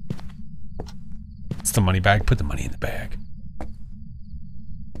 It's the money bag. Put the money in the bag.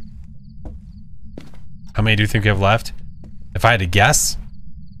 How many do you think you have left? If I had to guess,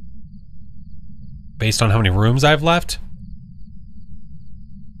 based on how many rooms I've left,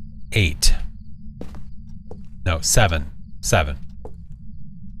 8. No, 7. 7.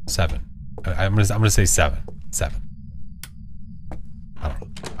 7. I'm gonna say 7. 7. I don't know.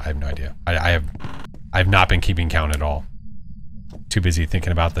 I have no idea. I have not been keeping count at all. Too busy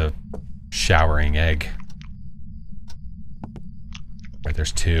thinking about the showering egg. Right,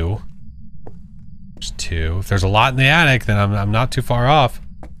 there's 2. There's 2. If there's a lot in the attic, then I'm not too far off.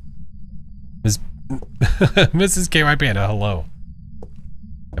 Mrs. KY Panda, hello.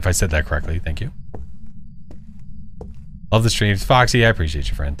 If I said that correctly, thank you. Love the streams. Foxy, I appreciate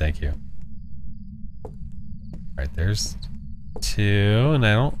you, friend. Thank you. Alright, there's 2, and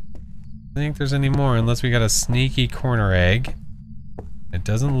I don't think there's any more unless we got a sneaky corner egg. It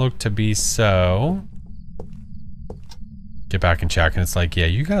doesn't look to be so. Get back and check, and it's like, yeah,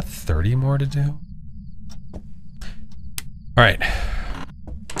 you got 30 more to do. Alright.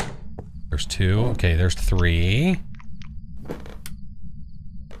 There's 2. Okay, there's 3.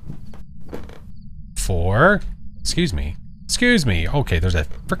 4. Excuse me. Excuse me. Okay, there's a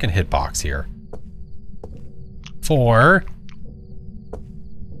freaking hitbox here. 4.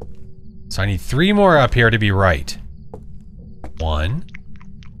 So I need 3 more up here to be right. 1.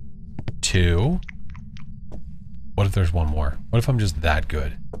 2. What if there's one more? What if I'm just that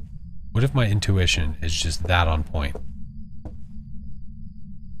good? What if my intuition is just that on point?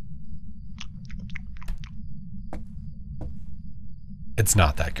 It's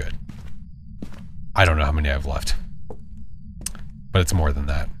not that good. I don't know how many I have left. But it's more than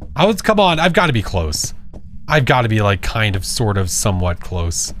that. Come on, I've got to be close. I've got to be like kind of, sort of, somewhat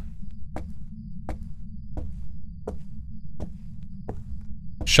close.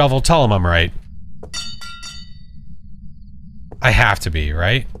 Shovel, tell him I'm right. I have to be,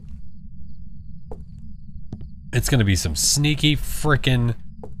 right? It's gonna be some sneaky frickin'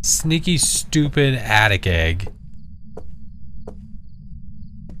 sneaky stupid attic egg.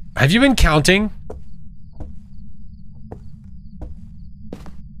 Have you been counting?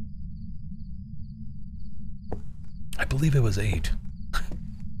 I believe it was 8.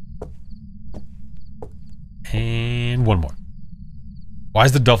 And one more. Why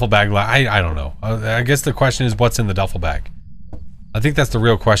is the duffel bag I don't know. I guess the question is what's in the duffel bag? I think that's the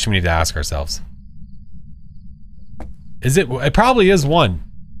real question we need to ask ourselves. Is it? It probably is 1.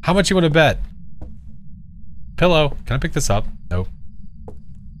 How much you want to bet? Pillow. Can I pick this up? Nope.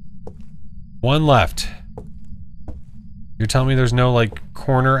 1 left. You're telling me there's no, like,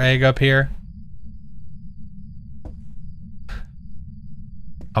 corner egg up here?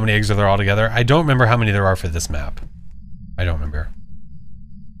 How many eggs are there all together? I don't remember how many there are for this map. I don't remember.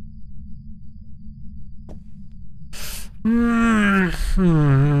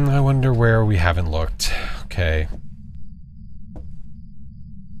 I wonder where we haven't looked. Okay.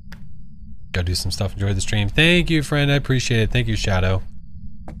 Go do some stuff. Enjoy the stream. Thank you, friend. I appreciate it. Thank you, Shadow.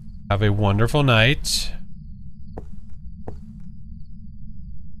 Have a wonderful night.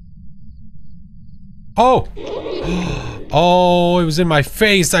 Oh! Oh, it was in my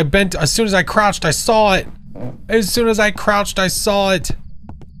face. I bent. As soon as I crouched, I saw it. As soon as I crouched, I saw it.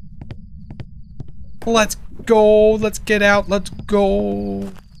 Let's go. Let's get out. Let's go.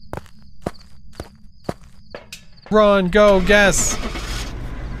 Run, go, guess.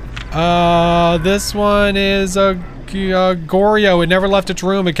 This one is a Goryo. It never left its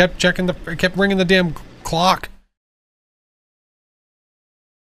room. It kept checking it kept ringing the damn clock.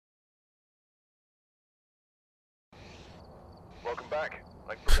 Welcome back.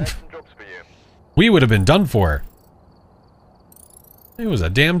 I've prepared some jobs for you. We would have been done for. It was a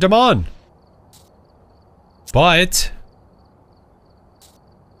damn demon. But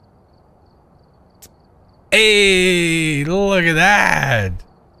hey, look at that.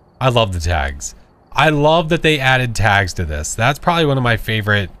 I love the tags. I love that they added tags to this. That's probably one of my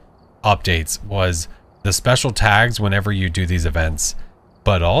favorite updates was the special tags whenever you do these events.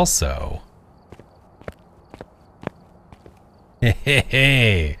 But also,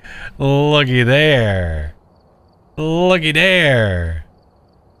 hey, looky there. Looky there.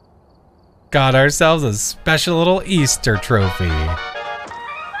 Got ourselves a special little Easter trophy.